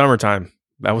wasn't the summertime.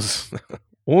 That was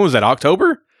when was that?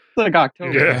 October? It's like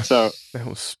October. Yeah. So that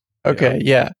was okay.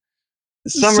 Yeah.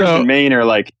 Summers in Maine are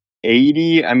like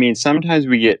 80. I mean, sometimes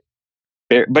we get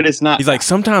but it's not. He's like,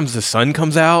 sometimes the sun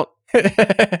comes out and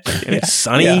it's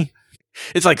sunny. Yeah.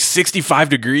 It's like 65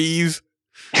 degrees.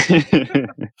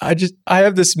 I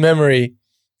have this memory.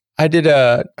 I did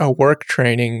a work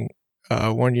training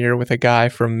one year with a guy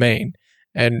from Maine,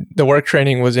 and the work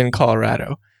training was in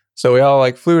Colorado. So we all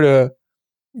like flew to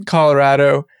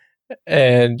Colorado,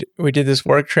 and we did this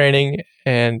work training,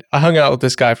 and I hung out with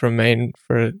this guy from Maine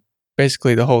for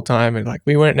basically the whole time. And like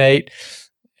we went and ate,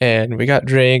 and we got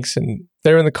drinks, and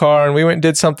they were in the car, and we went and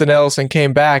did something else and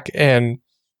came back, and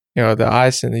the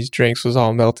ice in these drinks was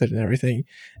all melted and everything.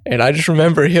 And I just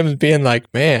remember him being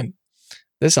like, man,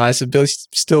 this ice would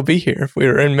still be here if we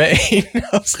were in Maine. I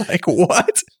was like,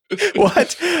 what?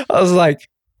 What? I was like,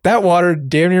 that water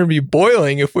damn near be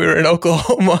boiling if we were in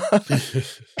Oklahoma.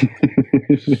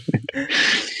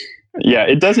 Yeah,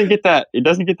 it doesn't get that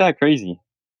crazy.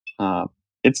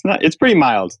 It's pretty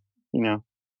mild,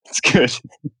 It's good.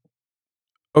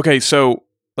 Okay, so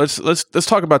let's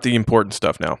talk about the important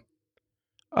stuff now.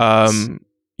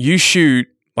 You shoot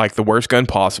like the worst gun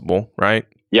possible, right?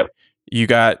 Yep. You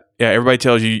got everybody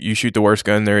tells you shoot the worst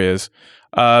gun there is.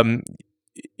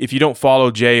 If you don't follow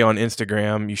Jay on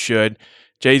Instagram, you should.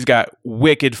 Jay's got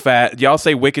wicked fast. Y'all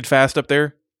say wicked fast up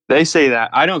there? They say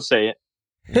that. I don't say it.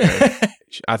 Okay.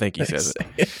 I think he says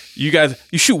it.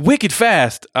 You shoot wicked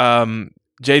fast.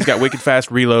 Jay's got wicked fast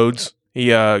reloads.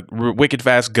 He wicked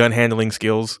fast gun handling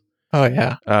skills. Oh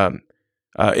yeah.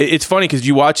 It's funny because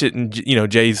you watch it and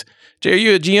Jay, are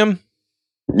you a GM?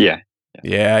 Yeah.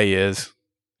 Yeah, he is.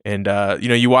 And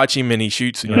you watch him and he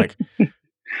shoots and you're like,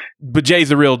 but Jay's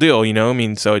the real deal,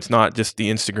 so it's not just the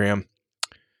Instagram.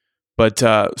 But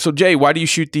so Jay, why do you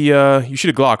shoot you shoot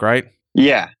a Glock, right?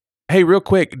 Yeah. Hey, real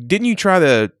quick, didn't you try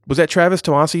was that Travis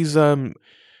Tomasi's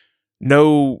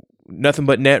no nothing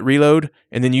but net reload,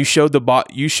 and then you showed the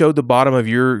bottom of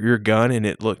your gun and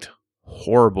it looked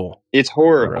horrible. It's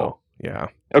horrible. Yeah.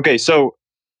 Okay, so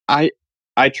I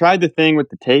tried the thing with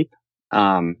the tape,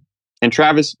 and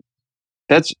Travis,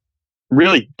 that's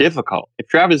really difficult. If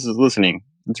Travis is listening,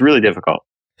 it's really difficult.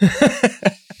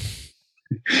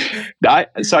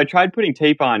 So I tried putting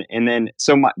tape on, and then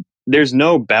there's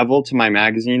no bevel to my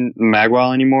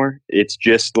magwell anymore. It's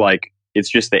just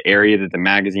the area that the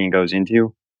magazine goes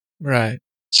into. Right.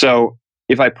 So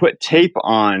if I put tape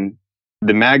on,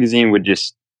 the magazine would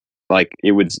just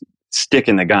it would stick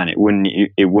in the gun. It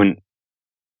wouldn't.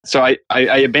 So I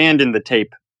abandoned the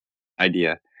tape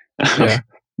idea. Yeah.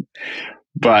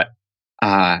 But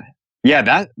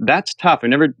that's tough. I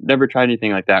never tried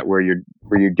anything like that where you're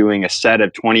doing a set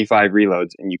of 25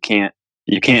 reloads and you can't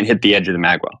hit the edge of the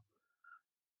magwell.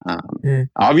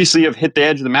 Obviously, I've hit the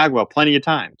edge of the magwell plenty of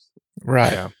times.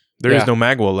 Right. Yeah. There is no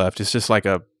magwell left. It's just like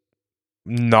a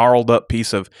gnarled up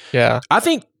piece of. Yeah. I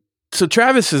think so.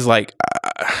 Travis is like,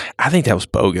 I think that was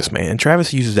bogus, man.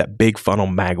 Travis uses that big funnel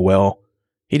magwell.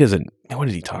 He doesn't. What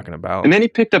is he talking about? And then he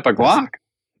picked up a Glock.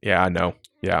 Yeah, I know.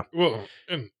 Yeah. Well,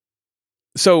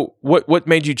 so what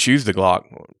made you choose the Glock?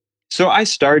 So I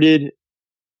started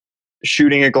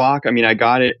shooting a Glock. I mean, I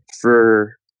got it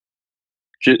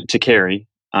to carry,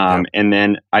 and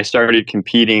then I started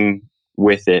competing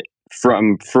with it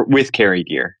with carry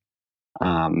gear,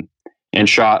 and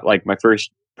shot like my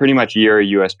first pretty much year of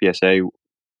USPSA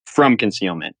from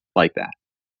concealment like that.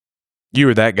 You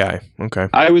were that guy. Okay.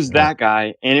 I was that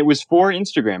guy, and it was for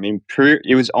Instagram. I mean,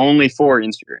 it was only for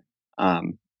Instagram,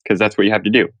 because that's what you have to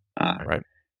do. Right.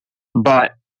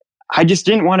 But I just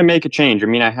didn't want to make a change. I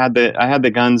mean, I had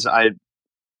the guns. I'm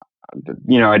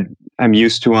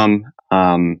used to them,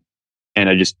 and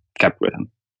I just kept with them.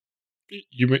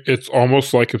 It's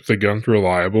almost like if the gun's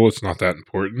reliable, it's not that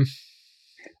important.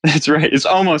 That's right. It's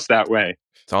almost that way.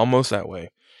 It's almost that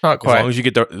way. Not quite. As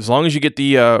long as you get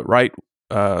the right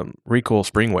recoil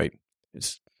spring weight,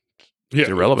 it's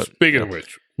irrelevant. Speaking of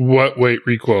which, what weight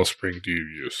recoil spring do you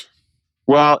use?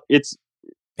 Well, he's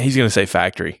going to say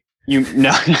factory.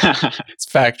 It's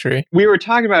factory. We were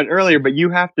talking about it earlier, but you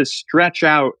have to stretch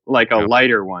out like a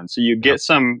lighter one. So you get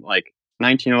some like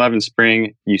 1911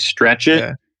 spring, you stretch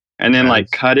it, and then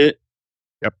cut it,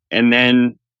 and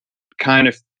then kind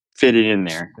of fit it in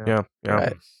there. Yeah.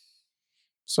 Right.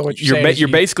 So what you're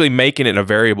basically making it a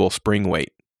variable spring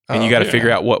weight. And you got to figure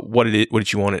out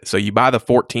what you want it. So you buy the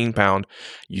 14 pound,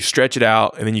 you stretch it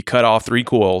out, and then you cut off 3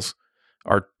 coils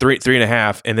or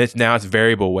 3.5, and now it's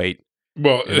variable weight.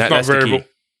 Well, it's not variable.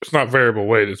 It's not variable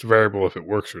weight. It's variable if it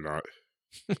works or not.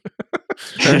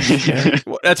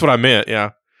 Well, that's what I meant.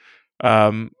 Yeah.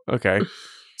 Okay.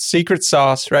 Secret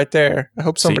sauce right there. I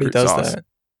hope somebody does that.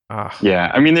 Yeah.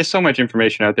 I mean, there's so much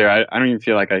information out there. I don't even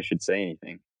feel like I should say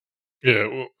anything. Yeah.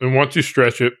 Well, and once you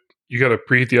stretch it, you got to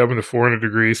preheat the oven to 400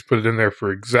 degrees, put it in there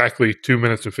for exactly 2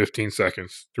 minutes and 15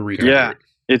 seconds to retemper it.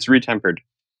 It's retempered.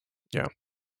 Yeah.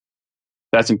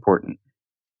 That's important.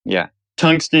 Yeah.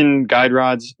 Tungsten guide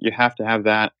rods, you have to have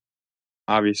that,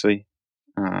 obviously.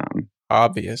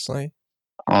 Obviously.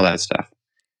 All that stuff.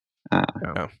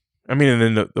 Yeah. I mean, and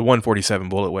then the 147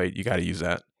 bullet weight, you got to use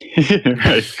that.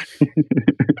 Right.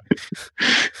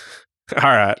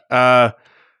 All right.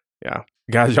 Yeah.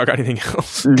 Guys, y'all got anything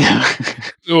else?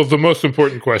 Well, the most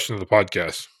important question of the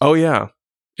podcast. Oh, yeah.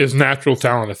 Is natural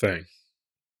talent a thing?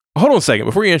 Hold on a second.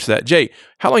 Before you answer that, Jay,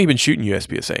 how long have you been shooting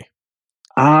USPSA?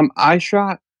 I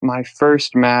shot my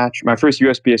first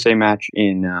USPSA match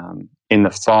in the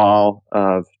fall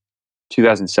of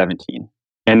 2017.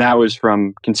 And that was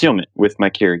from concealment with my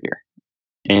carry gear.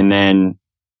 And then...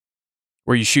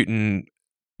 Were you shooting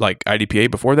like IDPA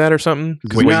before that or something?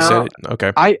 Because No, you said it.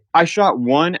 Okay. I shot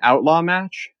one outlaw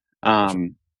match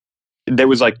that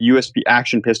was like USP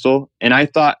action pistol. And I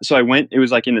thought... So I went... It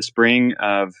was like in the spring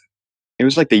of... It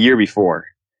was like the year before.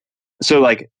 So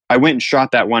like I went and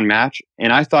shot that one match,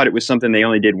 and I thought it was something they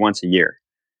only did once a year.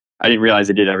 I didn't realize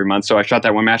they did every month. So I shot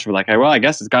that one match and was like, well, I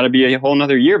guess it's got to be a whole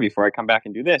nother year before I come back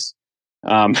and do this.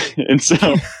 And so,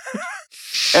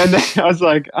 and then I was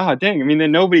like, oh, dang. I mean,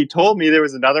 then nobody told me there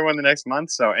was another one the next month.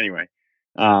 So anyway,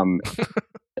 yeah,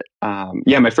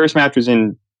 my first match was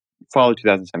in fall of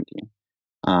 2017,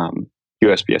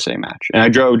 USPSA match. And I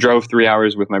drove 3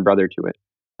 hours with my brother to it.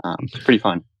 It's pretty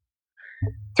fun.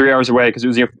 3 hours away because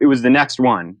it was the next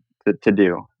one to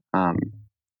do.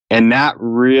 And that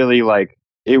really, like,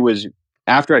 it was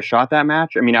after I shot that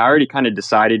match. I mean, I already kind of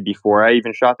decided before I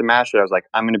even shot the match that I was like,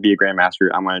 I'm going to be a grandmaster.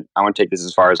 I want to take this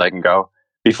as far as I can go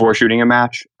before shooting a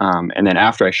match. And then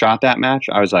after I shot that match,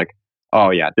 I was like,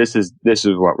 oh yeah, this is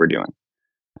what we're doing.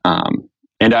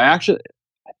 And I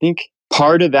think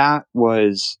part of that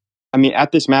was, I mean,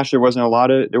 at this match there wasn't a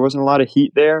lot of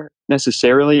heat there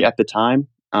necessarily at the time.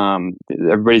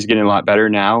 Everybody's getting a lot better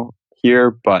now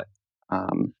here, but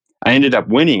I ended up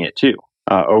winning it too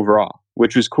overall,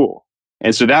 which was cool.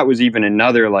 And so that was even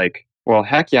another like, well,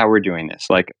 heck yeah, we're doing this.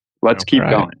 Like, let's keep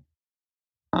going.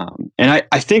 And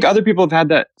I think other people have had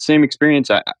that same experience.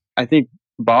 I think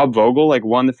Bob Vogel like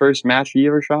won the first match he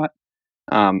ever shot.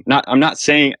 I'm not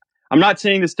saying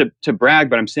this to brag,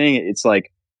 but I'm saying it's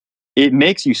like it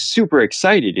makes you super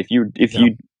excited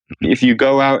if you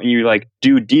go out and you like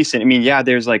do decent. I mean, yeah,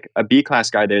 there's like a B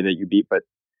class guy there that you beat, but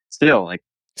still.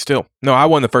 No, I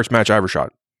won the first match I ever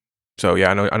shot. So yeah,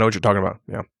 I know what you're talking about.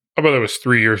 Yeah. I bet it was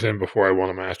 3 years in before I won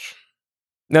a match.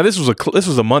 Now this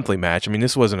was a monthly match. I mean,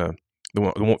 this wasn't the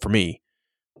one for me.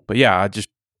 But yeah, I just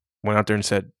went out there and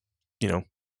said,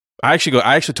 I actually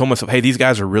told myself, hey, these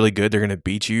guys are really good. They're going to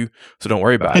beat you, so don't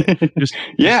worry about it. Just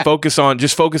focus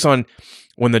on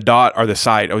when the dot or the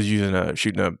sight. I was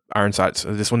shooting a iron sights.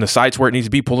 Just when the sight's where it needs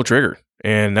to be, pull the trigger,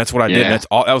 and that's what I did. And that's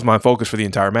all. That was my focus for the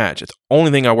entire match. It's the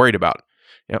only thing I worried about.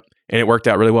 Yep, and it worked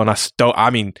out really well. And I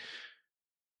mean,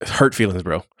 hurt feelings,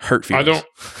 bro. Hurt feelings.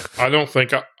 I don't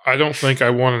think I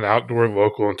won an outdoor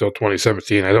local until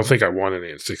 2017. I don't think I won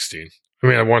any in 16. I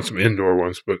mean, I won some indoor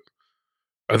ones, but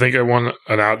I think I won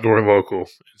an outdoor local in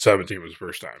 17 was the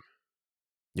first time.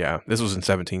 Yeah, this was in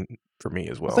 17 for me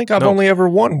as well. I think I've only ever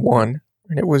won one,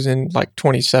 and it was in like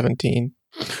 2017.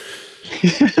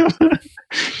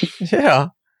 Yeah.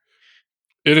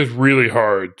 It is really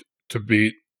hard to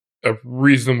beat a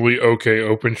reasonably okay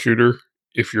open shooter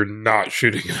if you're not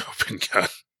shooting an open gun.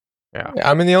 Yeah.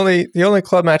 I mean, the only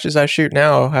club matches I shoot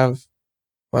now have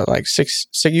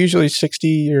usually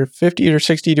 60 or 50 or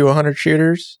 60 to 100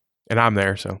 shooters. And I'm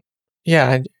there, so.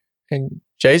 Yeah, and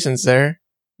Jason's there.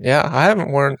 Yeah, I've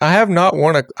won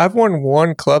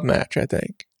one club match, I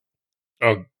think.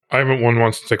 Oh, I haven't won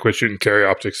one since I quit shooting carry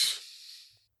optics.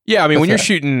 Yeah, I mean, when you're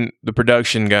shooting the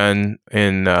production gun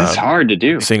in it's hard to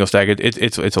do. Single stack,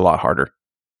 it's a lot harder.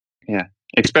 Yeah,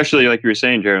 especially like you were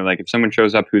saying, Jared. Like if someone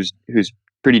shows up who's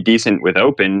pretty decent with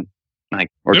open, like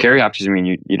or carry optics, I mean,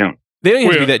 you don't. They don't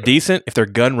even have to be that decent if their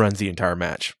gun runs the entire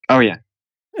match. Oh yeah.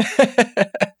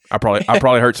 I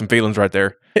probably hurt some feelings right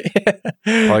there.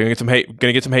 Probably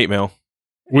gonna get some hate mail.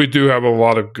 We do have a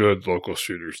lot of good local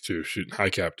shooters too, shooting high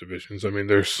cap divisions. I mean,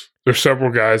 there's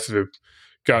several guys that have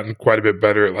gotten quite a bit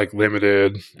better at like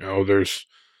limited. There's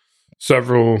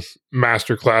several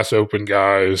master class open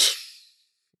guys,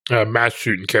 match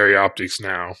shooting carry optics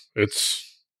now. It's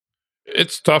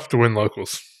tough to win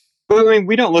locals. Well, I mean,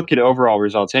 we don't look at overall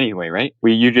results anyway, right?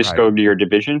 You just go to your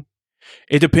division.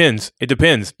 It depends.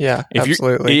 Yeah,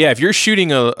 absolutely. If you're shooting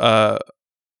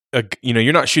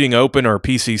you're not shooting open or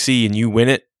PCC and you win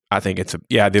it, I think it's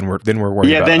then we're worried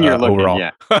Yeah, about then you're looking, overall.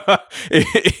 yeah.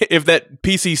 If that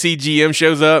PCC GM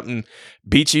shows up and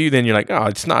beats you, then you're like, oh,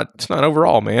 it's not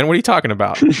overall, man. What are you talking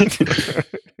about?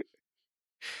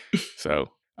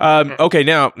 So, okay,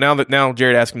 now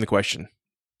Jared asked him the question.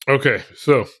 Okay,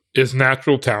 so is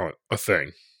natural talent a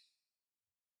thing?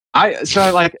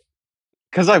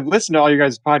 Because I've listened to all you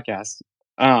guys' podcasts.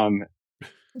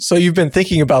 So you've been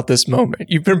thinking about this moment.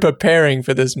 You've been preparing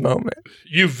for this moment.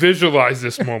 You visualize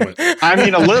this moment. I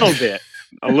mean, a little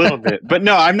bit, but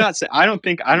no, I'm not saying. I don't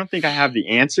think I have the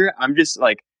answer. I'm just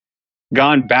like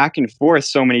gone back and forth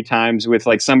so many times with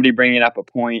like somebody bringing up a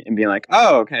point and being like,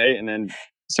 oh, okay, and then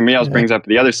somebody else brings up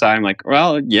the other side. I'm like,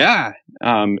 well, yeah.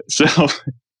 So,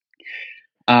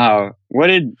 what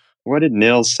did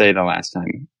Nils say the last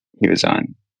time he was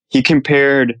on? He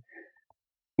compared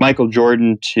Michael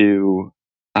Jordan to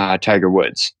Tiger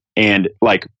Woods and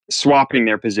like swapping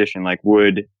their position. Like,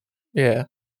 would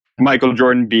Michael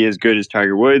Jordan be as good as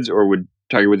Tiger Woods, or would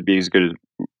Tiger Woods be as good as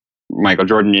Michael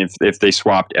Jordan if they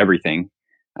swapped everything?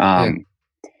 And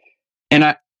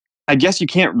I guess you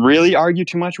can't really argue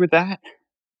too much with that.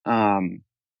 And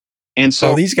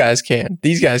so these guys can.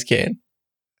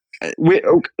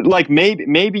 Like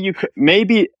maybe you could,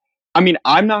 maybe. I mean,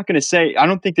 I'm not going to say. I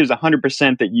don't think there's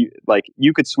 100% that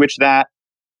you could switch that,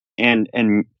 and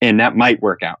that might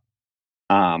work out.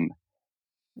 I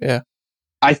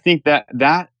think that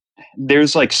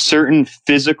there's like certain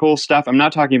physical stuff. I'm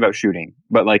not talking about shooting,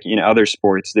 but like in other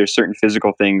sports, there's certain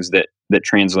physical things that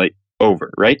translate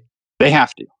over. Right? They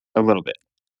have to a little bit.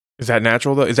 Is that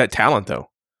natural though? Is that talent though?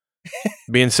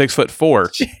 Being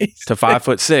 6'4" to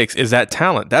 5'6" is that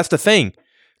talent? That's the thing.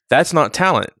 That's not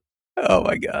talent. Oh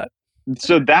my God.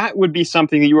 So that would be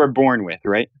something that you are born with,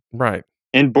 right? Right.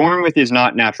 And born with is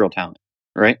not natural talent,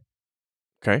 right?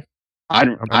 Okay. I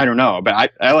don't know, but I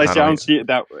don't see it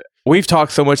that way. We've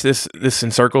talked so much this in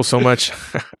circles so much.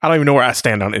 I don't even know where I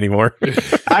stand on it anymore.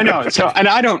 I know. So, and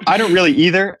I don't really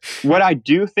either. What I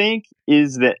do think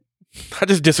is that I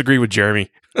just disagree with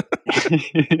Jeremy.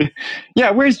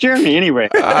 Yeah, where's Jeremy anyway?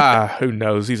 Who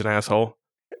knows? He's an asshole.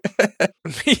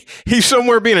 He's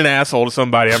somewhere being an asshole to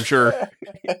somebody, I'm sure.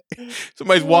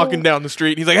 Somebody's walking down the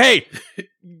street and he's like, hey,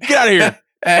 get out of here.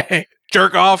 Hey,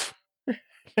 jerk off.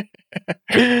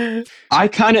 I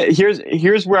kind of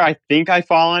here's where I think I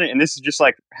fall on it, and this is just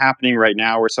like happening right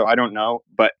now, or so I don't know,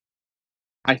 but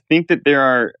I think that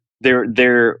there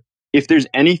if there's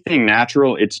anything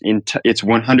natural, it's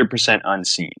 100%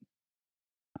 unseen.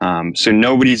 So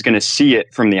nobody's going to see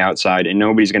it from the outside, and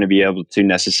nobody's going to be able to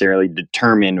necessarily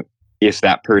determine if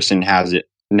that person has it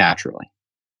naturally.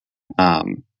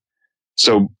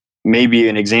 So maybe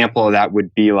an example of that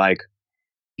would be like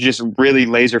just really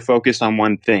laser focused on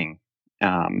one thing,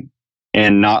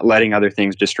 and not letting other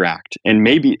things distract. And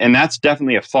that's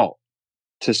definitely a fault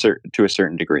to a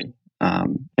certain degree,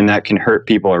 and that can hurt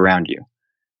people around you.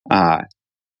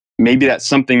 Maybe that's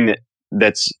something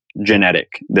that's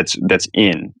genetic, that's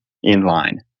in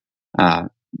line.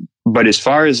 But as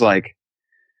far as like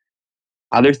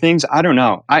other things, I don't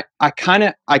know. I kind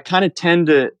of tend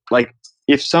to like,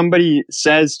 if somebody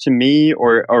says to me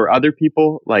or other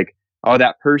people like, oh,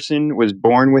 that person was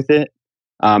born with it,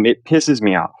 it pisses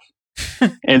me off.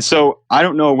 And so I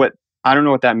don't know what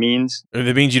that means.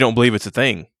 It means you don't believe it's a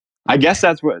thing. I guess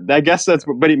that's what,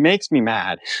 but it makes me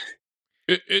mad.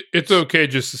 It's okay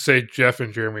just to say Jeff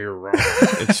and Jeremy are wrong.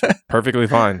 It's perfectly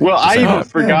fine. Well, I even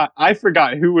forgot. I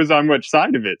forgot who was on which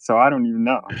side of it, so I don't even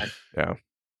know. Yeah.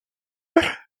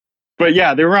 But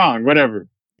yeah, they're wrong. Whatever.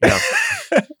 Yeah.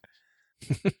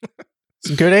 It's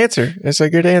a good answer. It's a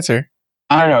good answer.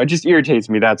 I don't know. It just irritates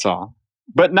me. That's all.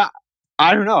 But not.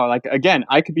 I don't know. Like again,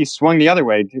 I could be swung the other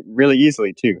way really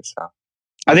easily too. So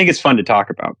I think it's fun to talk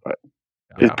about, but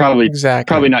it's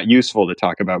probably not useful to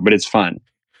talk about. But it's fun.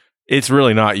 It's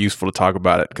really not useful to talk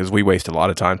about it because we waste a lot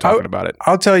of time talking about it.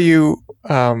 I'll tell you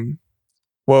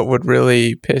what would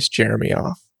really piss Jeremy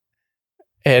off.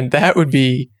 And that would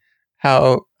be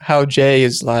how Jay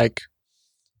is like,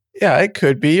 yeah, it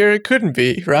could be or it couldn't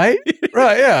be, right?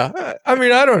 Right, yeah. I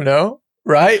mean, I don't know,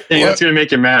 right? Hey, that's going to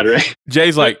make you mad, right?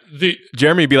 Jay's like,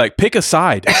 Jeremy would be like, pick a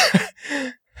side.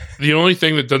 The only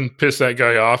thing that doesn't piss that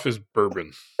guy off is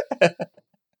bourbon.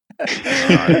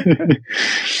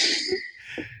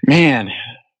 Man,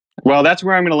 well, that's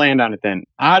where I'm going to land on it then.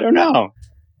 I don't know.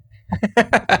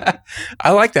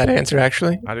 I like that answer,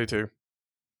 actually. I do too.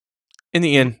 In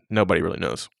the end, nobody really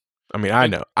knows. I mean, I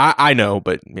know. I know,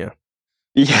 but yeah.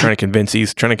 Trying to convince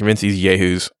these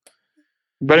yahoos.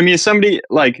 But I mean, if somebody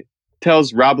like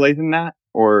tells Rob Latham that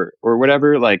or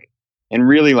whatever, like, and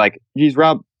really like, geez,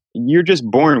 Rob, you're just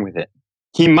born with it.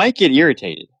 He might get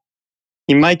irritated.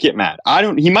 he might get mad.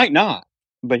 He might not,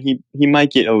 but he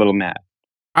might get a little mad.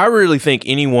 I really think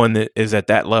anyone that is at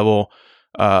that level,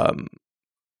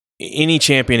 any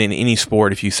champion in any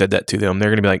sport, if you said that to them, they're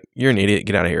going to be like, "You're an idiot.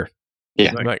 Get out of here."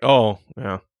 Yeah. Like, oh,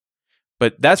 yeah.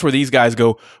 But that's where these guys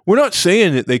go, we're not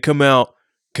saying that they come out,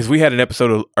 because we had an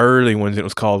episode of early ones that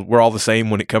was called We're All the Same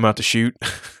When It Come Out to Shoot.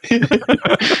 Do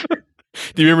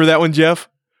you remember that one, Jeff?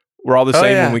 We're all the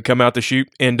same when we come out to shoot.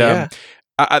 And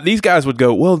these guys would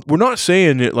go, well, we're not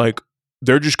saying that like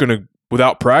they're just going to,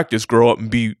 without practice, grow up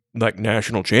and be like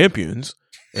national champions.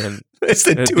 And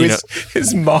listen to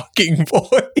his mocking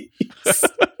voice.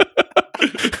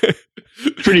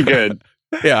 Pretty good.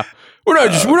 Yeah. We're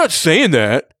not saying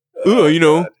that.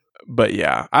 But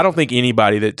yeah, I don't think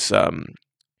anybody that's at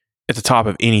the top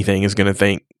of anything is going to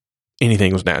think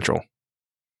anything was natural.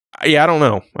 Yeah, I don't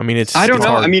know. I mean, I don't know.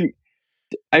 Hard. I mean,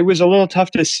 it was a little tough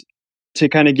to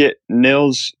kind of get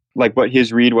Nils, like what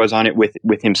his read was on it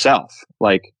with himself.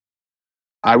 Like,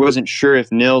 I wasn't sure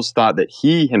if Nils thought that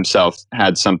he himself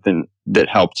had something that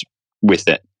helped with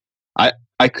it. I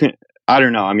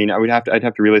don't know. I mean, I'd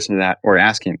have to re-listen to that or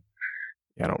ask him.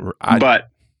 Yeah, but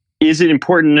is it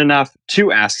important enough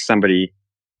to ask somebody?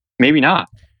 Maybe not.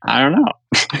 I don't know.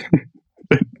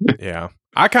 Yeah,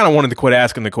 I kind of wanted to quit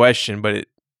asking the question, but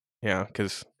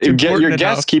because your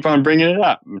guests keep on bringing it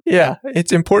up. Yeah,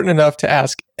 it's important enough to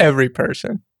ask every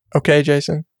person. Okay,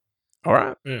 Jason? All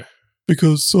right. Yeah.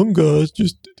 Because some guys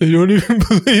they don't even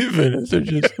believe in it. They're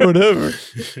just whatever.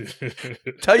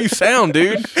 That's how you sound,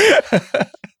 dude.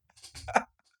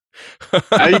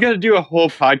 You got to do a whole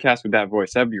podcast with that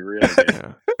voice. That'd be really good.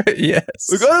 Yeah.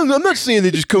 Yes. Look, I'm not saying they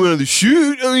just come out of the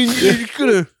shoot. I mean, you're just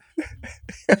gonna.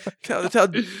 That's how.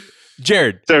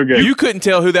 Jared, so good. You couldn't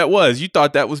tell who that was. You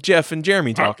thought that was Jeff and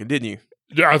Jeremy talking, didn't you?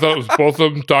 Yeah, I thought it was both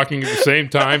of them talking at the same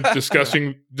time,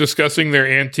 discussing their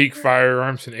antique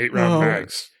firearms and 8-round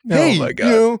mags. Hey, my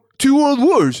God. 2 World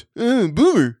Wars.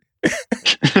 Boomer.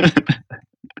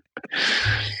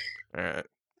 All right.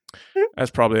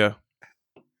 That's probably a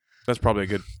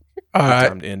good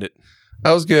time to end it.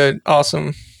 That was good.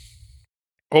 Awesome.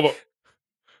 Hold on.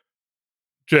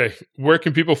 Jay, where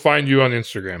can people find you on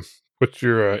Instagram? What's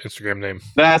your Instagram name?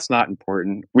 That's not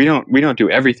important. We don't do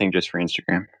everything just for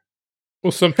Instagram.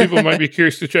 Well, some people might be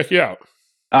curious to check you out.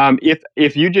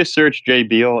 If you just search Jay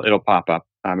Beal, it'll pop up.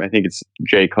 I think it's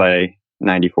J Clay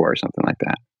 94 or something like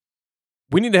that.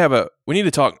 We need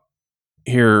to talk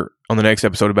here on the next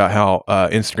episode about how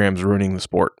Instagram's ruining the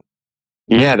sport.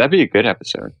 Yeah, that'd be a good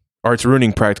episode. Or it's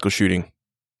ruining practical shooting.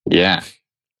 Yeah.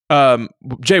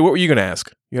 Jay, what were you going to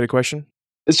ask? You had a question?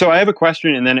 So I have a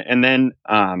question, and then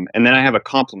I have a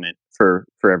compliment for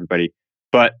everybody.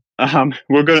 But I'm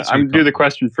gonna do the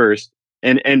question first,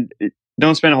 and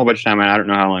don't spend a whole bunch of time on it. I don't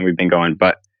know how long we've been going,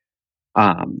 but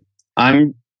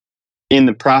I'm in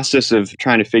the process of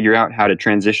trying to figure out how to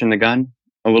transition the gun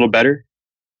a little better,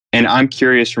 and I'm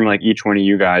curious from like each one of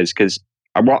you guys, because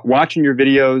I'm watching your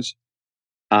videos,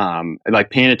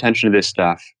 like paying attention to this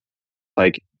stuff.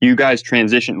 Like you guys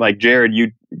transition, like Jared,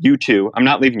 you two. I'm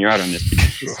not leaving you out on this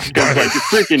because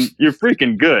like you're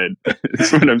freaking good.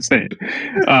 That's what I'm saying.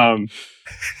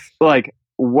 Like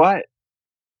what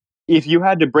if you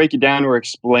had to break it down or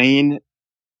explain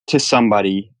to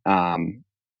somebody,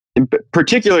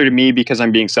 particular to me because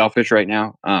I'm being selfish right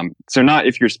now. So not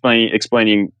if you're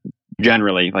explaining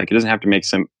generally, like it doesn't have to make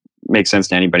sense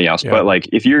to anybody else. Yeah. But like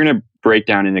if you're gonna break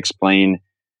down and explain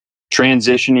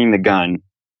transitioning the gun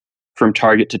from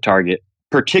target to target,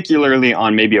 particularly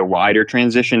on maybe a wider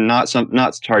transition, not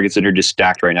targets that are just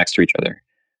stacked right next to each other.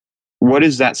 What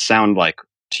does that sound like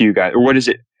to you guys? Or what is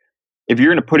it, if you're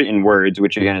going to put it in words,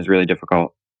 which again is really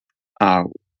difficult,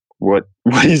 what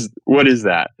is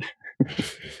that?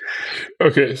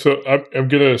 Okay, so I'm going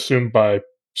to assume by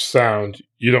sound,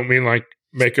 you don't mean like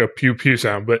make a pew pew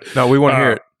sound, but no, we want to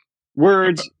hear it.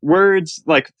 Words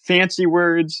like fancy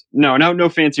words. No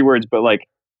fancy words, but like,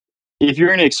 if you're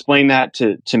going to explain that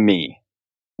to me,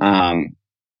 and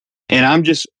I'm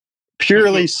just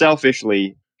purely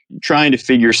selfishly trying to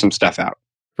figure some stuff out.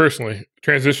 Personally,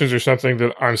 transitions are something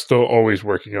that I'm still always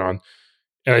working on.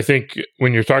 And I think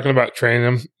when you're talking about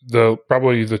training them,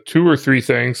 probably the 2 or 3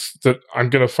 things that I'm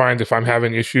going to find if I'm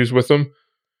having issues with them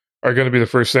are going to be the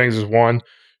first things is one,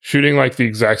 shooting like the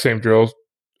exact same drills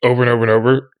over and over and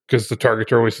over because the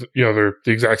targets are always, they're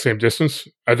the exact same distance.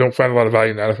 I don't find a lot of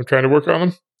value in that if I'm trying to work on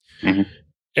them. Mm-hmm.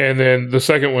 And then the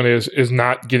second one is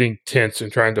not getting tense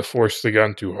and trying to force the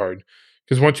gun too hard.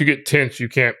 Because once you get tense, you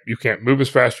can't move as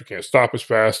fast, you can't stop as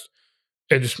fast,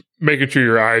 and just making sure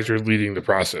your eyes are leading the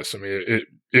process. I mean,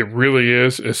 it really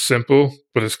is as simple,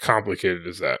 but as complicated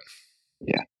as that.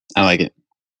 Yeah, I like it.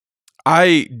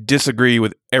 I disagree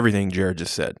with everything Jared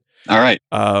just said. All right.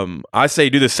 I say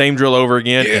do the same drill over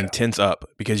again and tense up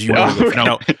because you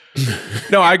know.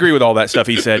 No, I agree with all that stuff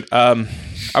he said.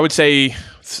 I would say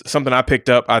something I picked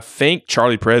up. I think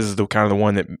Charlie Perez is the kind of the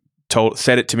one that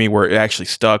said it to me where it actually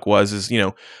stuck. Try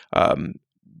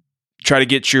to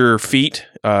get your feet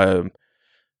outside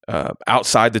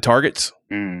the targets.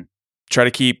 Try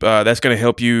to keep that's going to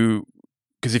help you.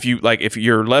 Because if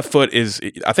your left foot is,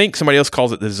 I think somebody else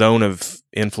calls it the zone of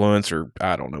influence, or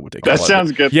I don't know what they call it. That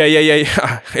sounds good. Yeah.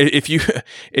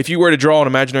 If you were to draw an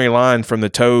imaginary line from the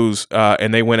toes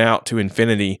and they went out to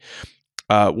infinity,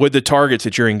 would the targets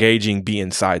that you're engaging be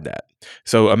inside that?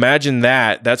 So imagine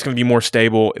that's going to be more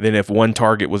stable than if one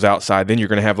target was outside. Then you're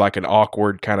going to have like an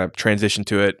awkward kind of transition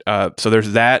to it. So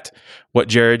there's that. What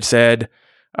Jared said,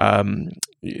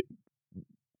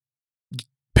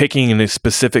 picking in a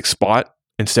specific spot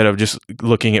instead of just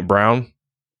looking at brown.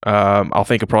 I'll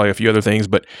think of probably a few other things,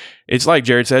 but it's like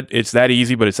Jared said, it's that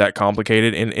easy, but it's that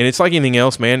complicated. And it's like anything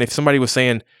else, man. If somebody was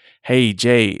saying, hey,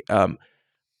 Jay,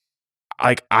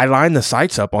 I line the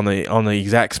sights up on the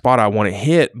exact spot I want to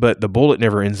hit, but the bullet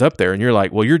never ends up there. And you're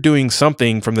like, well, you're doing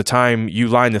something from the time you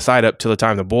line the sight up to the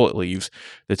time the bullet leaves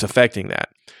that's affecting that.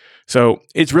 So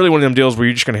it's really one of them deals where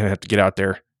you're just going to have to get out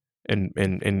there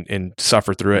and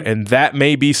suffer through it. And that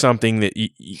may be something that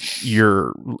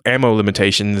your ammo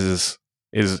limitations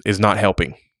is not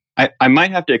helping. I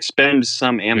might have to expend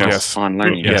some ammo on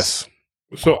learning. Yes.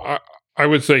 So I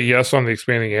would say yes on the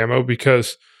expanding ammo,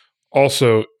 because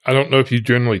also, I don't know if you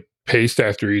generally pace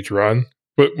after each run,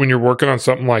 but when you're working on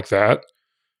something like that,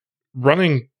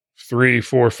 running 3,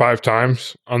 4, 5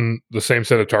 times on the same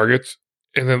set of targets,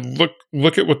 and then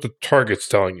look at what the target's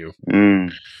telling you.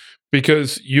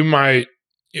 Because you might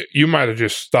have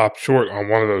just stopped short on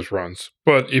one of those runs.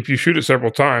 But if you shoot it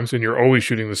several times and you're always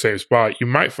shooting the same spot, you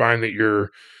might find that you're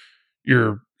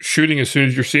shooting as soon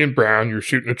as you're seeing brown, you're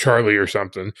shooting a Charlie or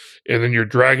something, and then you're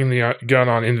dragging the gun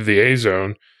on into the A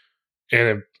zone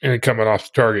and it coming off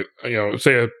the target.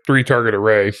 Say a 3-target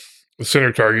array, the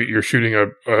center target, you're shooting a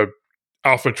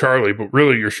Alpha Charlie, but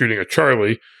really you're shooting a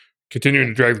Charlie, continuing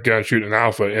to drag the gun, shooting an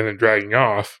Alpha, and then dragging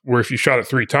off. Where if you shot it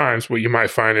 3 times, what you might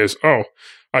find is, I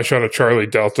shot a Charlie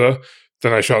Delta,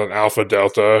 then I shot an Alpha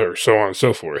Delta, or so on and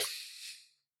so forth.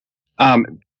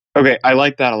 Okay, I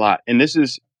like that a lot. And this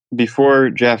is before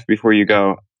you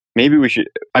go, maybe we should,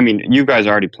 you guys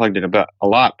already plugged it a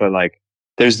lot, but like,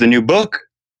 there's the new book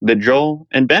that Joel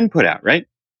and Ben put out, right?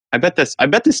 I bet this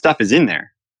stuff is in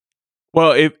there.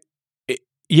 Well,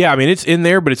 it's in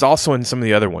there, but it's also in some of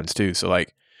the other ones too. So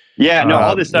like,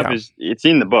 all this stuff it's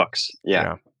in the books.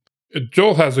 Yeah.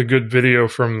 Joel has a good video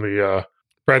from the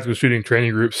Practical Shooting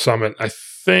Training Group Summit. I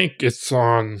think it's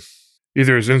on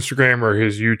either his Instagram or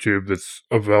his YouTube that's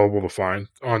available to find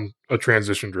on a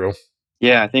transition drill.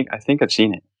 Yeah, I think I've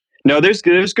seen it. No, there's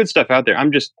good stuff out there.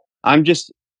 I'm just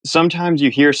sometimes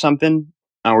you hear something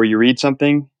or you read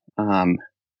something, and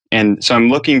so I'm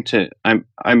looking to I'm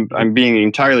being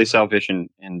entirely selfish and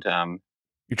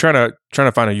you're trying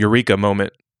to find a eureka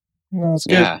moment. No, that's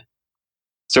good. Yeah.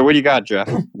 So what do you got, Jeff?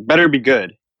 Better be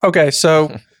good. Okay,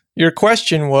 so your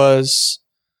question was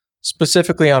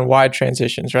specifically on wide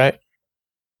transitions, right?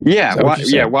 Yeah,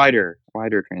 wider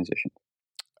transition.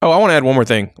 Oh, I want to add one more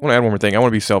thing. I want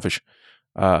to be selfish.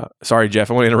 Sorry,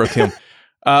 Jeff. I want to interrupt him.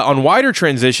 On wider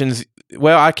transitions,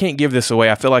 well, I can't give this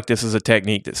away. I feel like this is a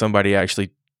technique that somebody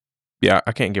actually... Yeah,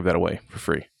 I can't give that away for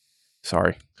free.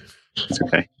 Sorry. It's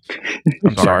okay.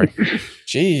 I'm sorry.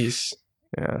 Jeez.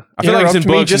 Yeah. I feel like it's in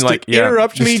books and like...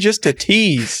 Interrupt me just to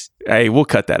tease. Hey, we'll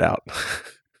cut that out.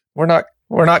 We're not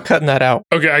cutting that out.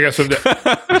 Okay, I got some...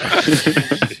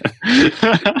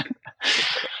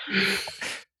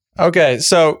 Okay,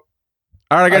 so...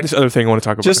 All right, I got this other thing I want to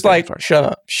talk about. Just like...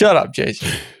 Shut up, Jason.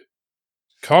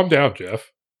 Calm down,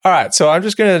 Jeff. All right, so I'm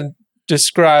just going to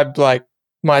describe like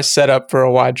my setup for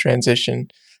a wide transition.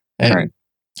 And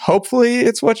hopefully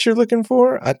it's what you're looking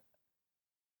for.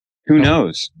 Who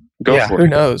knows? Go for it. Who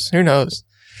knows?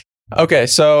 Okay,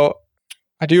 so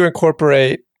I do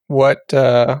incorporate what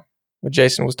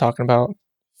Jason was talking about.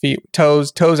 Feet,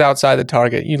 toes outside the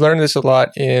target. You learn this a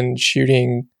lot in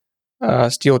shooting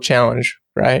Steel Challenge,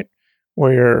 right?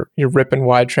 Where you're ripping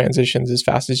wide transitions as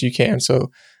fast as you can. So,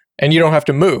 and you don't have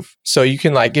to move. So you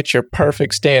can like get your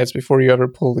perfect stance before you ever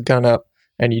pull the gun up,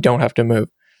 and you don't have to move.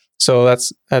 So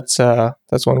that's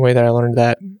one way that I learned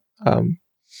that.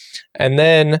 And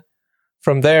then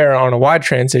from there on a wide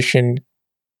transition,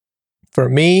 for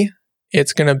me,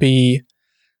 it's going to be,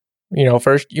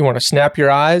 first you want to snap your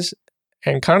eyes,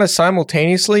 and kind of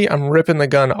simultaneously, I'm ripping the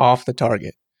gun off the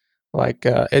target. Like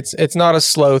it's not a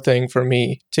slow thing for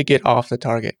me to get off the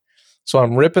target. So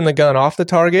I'm ripping the gun off the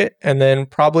target, and then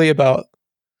probably about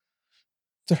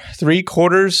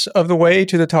 3/4 of the way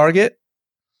to the target,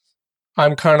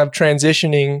 I'm kind of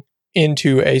transitioning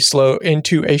into a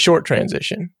short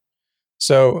transition.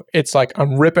 So it's like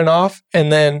I'm ripping off,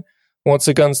 and then once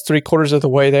the gun's 3/4 of the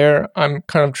way there, I'm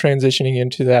kind of transitioning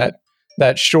into that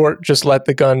short, just let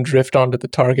the gun drift onto the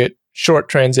target, short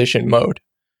transition mode.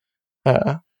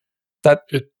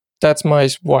 That's my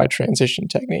wide transition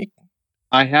technique.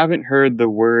 I haven't heard the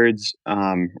words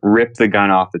 "rip the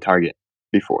gun off the target"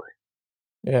 before.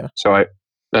 Yeah. So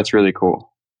that's really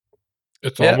cool.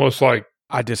 It's almost like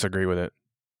I disagree with it.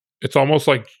 it's almost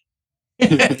like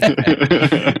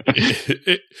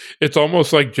it's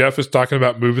almost like Jeff is talking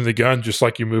about moving the gun just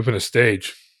like you move in a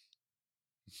stage.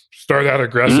 Start out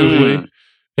aggressively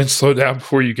and slow down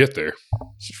before you get there.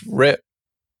 Just rip.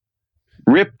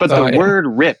 Rip, but the word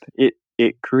 "rip"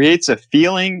 it creates a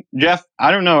feeling. Jeff,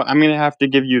 I don't know. I'm gonna have to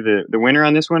give you the winner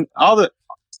on this one.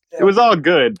 It was all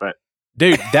good, but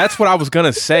dude, that's what I was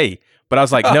gonna say. But I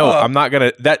was like, no, I'm not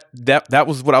gonna. That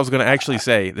was what I was gonna actually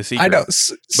say. The secret. I know.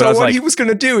 So what he was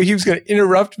gonna do? He was gonna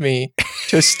interrupt me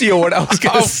to steal what I was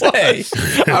gonna say.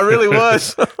 I really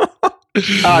was.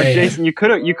 Jason, you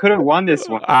could have won this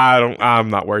one. I'm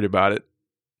not worried about it.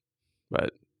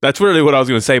 But that's really what I was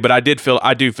gonna say. But I do feel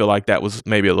like that was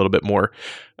maybe a little bit more.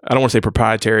 I don't want to say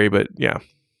proprietary, but yeah.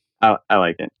 I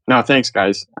like it. No, thanks,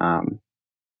 guys. I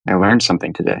learned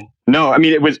something today. No, I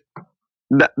mean it was.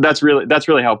 That's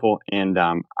really helpful. And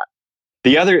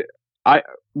the other,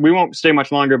 we won't stay much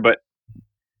longer, but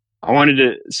I wanted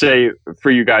to say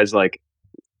for you guys, like,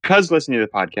 cause listening to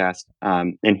the podcast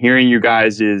and hearing you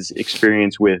guys'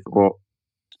 experience with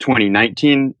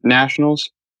 2019 nationals,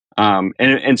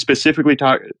 and specifically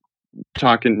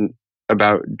talking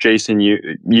about Jason,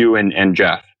 you and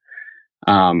Jeff,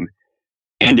 and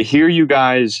to hear you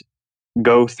guys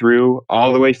go through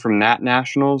all the way from that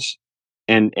nationals.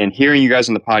 And hearing you guys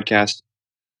on the podcast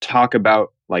talk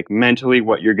about like mentally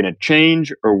what you're going to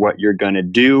change or what you're going to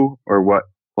do or what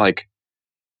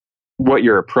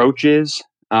your approach is.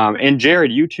 And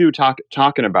Jared, you two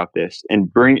talking about this and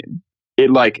bring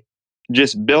it like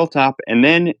just built up. And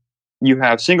then you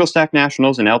have single stack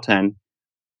nationals in L10.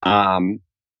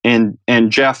 And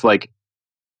Jeff, like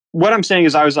what I'm saying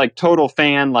is I was like total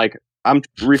fan, like I'm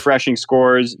refreshing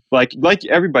scores like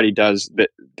everybody does that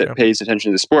pays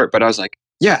attention to the sport. But I was like,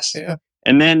 yes. Yeah.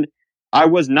 And then I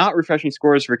was not refreshing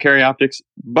scores for Carry Optics,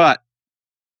 but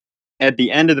at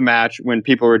the end of the match, when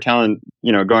people were going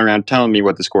around telling me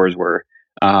what the scores were,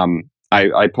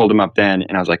 I pulled them up then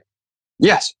and I was like,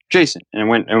 yes, Jason. And I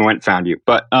went and found you.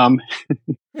 But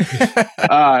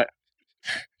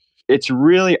it's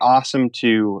really awesome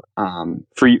to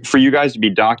for you guys to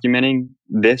be documenting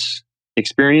this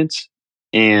experience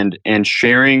and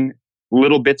sharing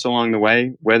little bits along the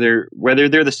way, whether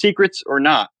they're the secrets or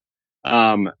not.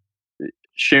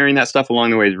 Sharing that stuff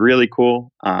along the way is really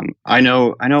cool. I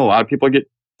know a lot of people get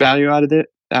value out of it,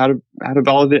 out of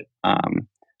all of it.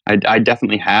 I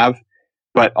definitely have,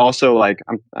 but also like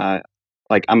I'm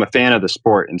a fan of the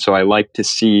sport, and so I like to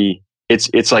see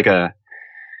it's like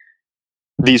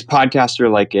these podcasts are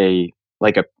like a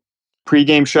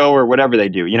pregame show or whatever they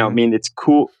do. You know, I mean, it's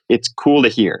cool. It's cool to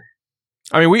hear.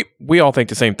 I mean, we all think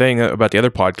the same thing about the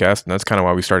other podcast, and that's kind of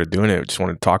why we started doing it. We just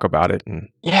wanted to talk about it, and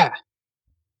yeah.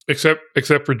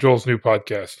 Except for Joel's new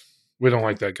podcast, we don't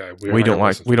like that guy. We don't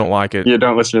like it. You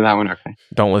don't listen to that one, okay?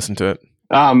 Don't listen to it.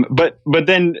 But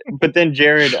then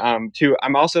Jared, too.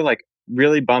 I'm also like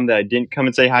really bummed that I didn't come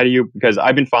and say hi to you because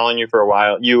I've been following you for a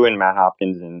while. You and Matt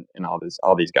Hopkins and all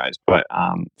these guys. But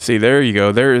see, there you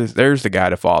go. There's the guy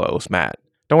to follow. It's Matt.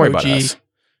 Don't worry about us.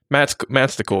 Matt's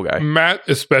the cool guy. Matt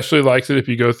especially likes it if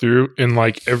you go through in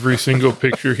like every single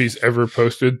picture he's ever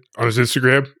posted on his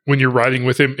Instagram when you're riding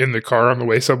with him in the car on the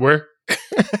way somewhere.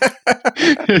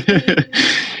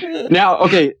 Now,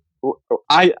 okay,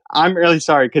 I'm really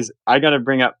sorry because I got to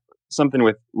bring up something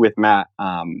with Matt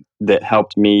that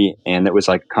helped me and that was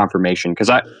like confirmation because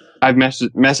I've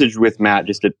messaged with Matt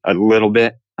just a little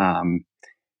bit and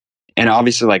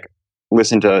obviously like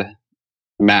listen to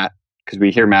Matt because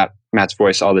we hear Matt's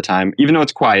voice all the time. Even though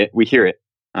it's quiet, we hear it.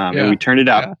 And we turn it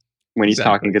up when he's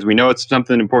talking because we know it's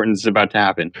something important is about to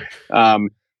happen.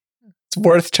 It's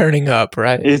worth turning up,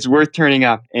 right? It's worth turning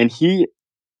up. And he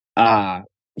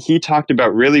talked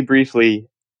about really briefly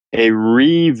a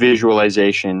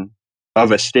revisualization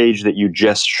of a stage that you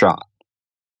just shot.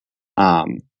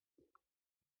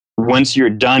 Once you're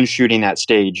done shooting that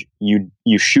stage, you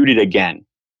shoot it again.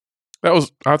 I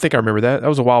think I remember that. That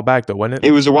was a while back though, wasn't it?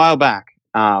 It was a while back.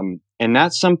 And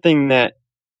that's something that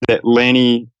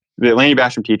Lanny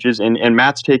Basham teaches, and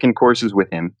Matt's taken courses with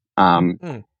him.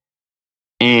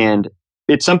 And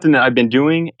it's something that I've been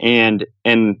doing, and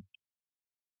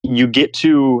you get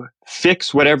to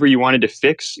fix whatever you wanted to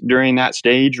fix during that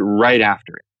stage right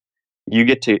after it. You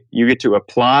get to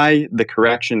apply the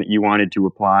correction that you wanted to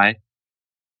apply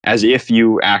as if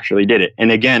you actually did it.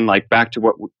 And again, like back to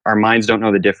what our minds don't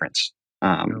know the difference.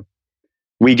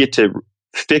 We get to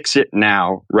fix it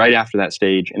now, right after that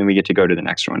stage, and then we get to go to the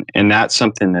next one. And that's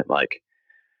something that, like,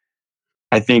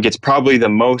 I think it's probably the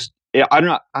most. I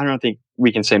don't think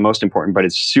we can say most important, but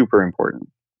it's super important.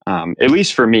 At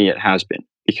least for me, it has been,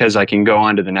 because I can go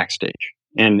on to the next stage.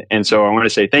 And so I want to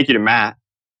say thank you to Matt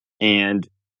and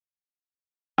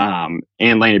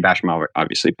Laney Basham,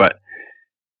 obviously, but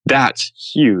that's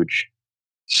huge.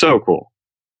 So cool.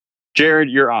 Jared,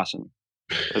 you're awesome.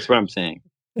 That's what I'm saying.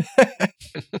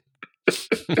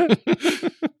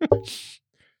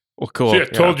 Well, cool. See, I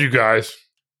told you guys.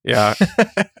 Yeah.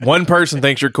 One person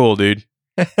thinks you're cool, dude.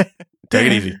 Take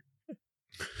it easy.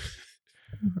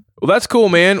 Well, that's cool,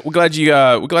 man. We're glad you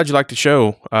liked the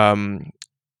show. None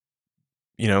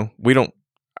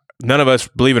of us,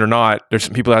 believe it or not, there's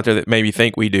some people out there that maybe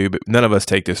think we do, but none of us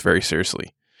take this very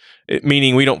seriously.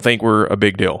 Meaning we don't think we're a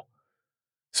big deal.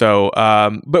 So,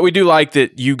 but we do like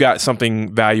that you got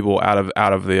something valuable out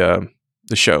of the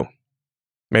show.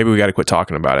 Maybe we got to quit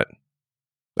talking about it.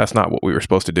 That's not what we were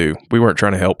supposed to do. We weren't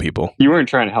trying to help people. You weren't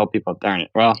trying to help people, darn it.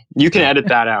 Well, you can edit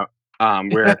that out,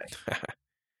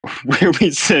 where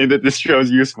we say that this show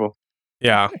is useful.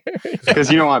 Yeah.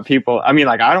 Because you don't want people, I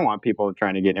don't want people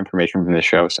trying to get information from this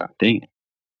show, so dang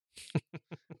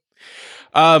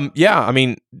it. Yeah,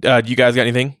 do you guys got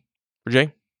anything for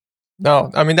Jay?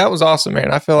 No, that was awesome, man.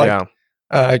 I feel like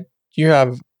you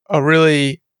have a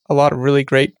lot of really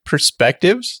great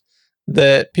perspectives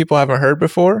that people haven't heard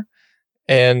before.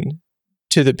 And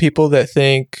to the people that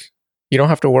think you don't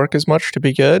have to work as much to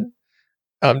be good,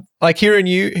 like hearing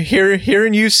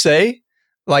you say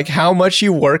like how much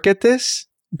you work at this,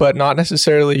 but not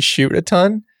necessarily shoot a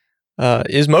ton,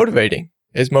 is motivating.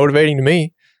 It's motivating to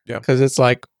me. Yeah, because it's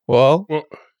like, well,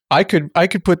 I could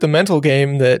put the mental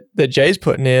game that Jay's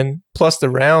putting in plus the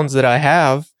rounds that I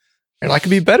have, and I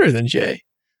could be better than Jay.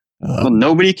 Well,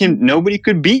 nobody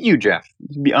could beat you, Jeff.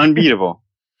 You'd be unbeatable.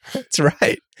 That's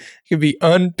right. It could be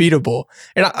unbeatable.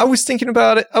 And I was thinking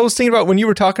about it. I was thinking about when you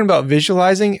were talking about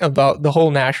visualizing about the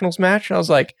whole Nationals match. And I was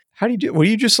like, how do you do? Will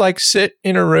you just like sit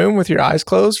in a room with your eyes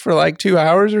closed for like 2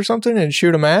 hours or something and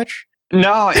shoot a match?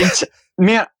 No, it's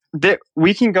man.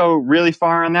 We can go really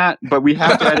far on that, but we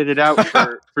have to edit it out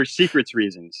for secrets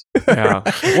reasons. Yeah.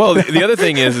 Well, the other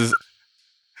thing is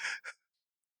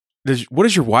what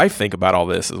does your wife think about all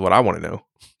this? Is what I want to know.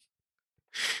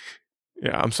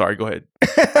 Yeah, I'm sorry. Go ahead.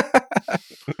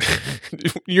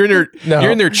 You're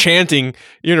in there chanting.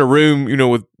 You're in a room,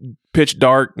 with pitch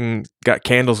dark and got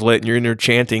candles lit, and you're in there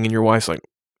chanting, and your wife's like,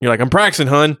 "You're like, I'm practicing,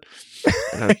 hun."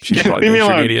 She's probably thinks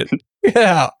you're an idiot.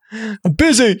 Yeah, I'm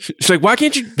busy. She's like, "Why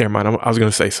can't you?" Never mind. I was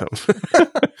going to say something.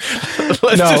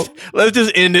 Let's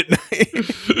just end it.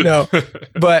 No,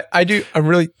 but I'm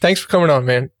really. Thanks for coming on,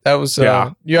 man. That was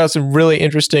you have some really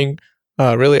interesting,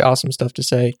 really awesome stuff to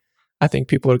say. I think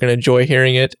people are going to enjoy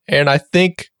hearing it. And I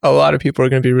think a lot of people are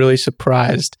going to be really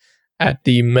surprised at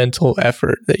the mental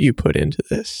effort that you put into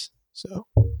this. So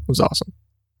it was awesome.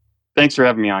 Thanks for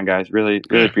having me on, guys. Really,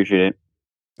 really appreciate it.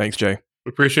 Thanks, Jay. We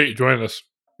appreciate you joining us.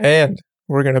 And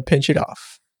we're going to pinch it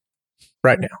off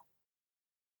right now.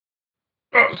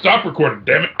 Oh, stop recording,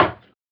 damn it.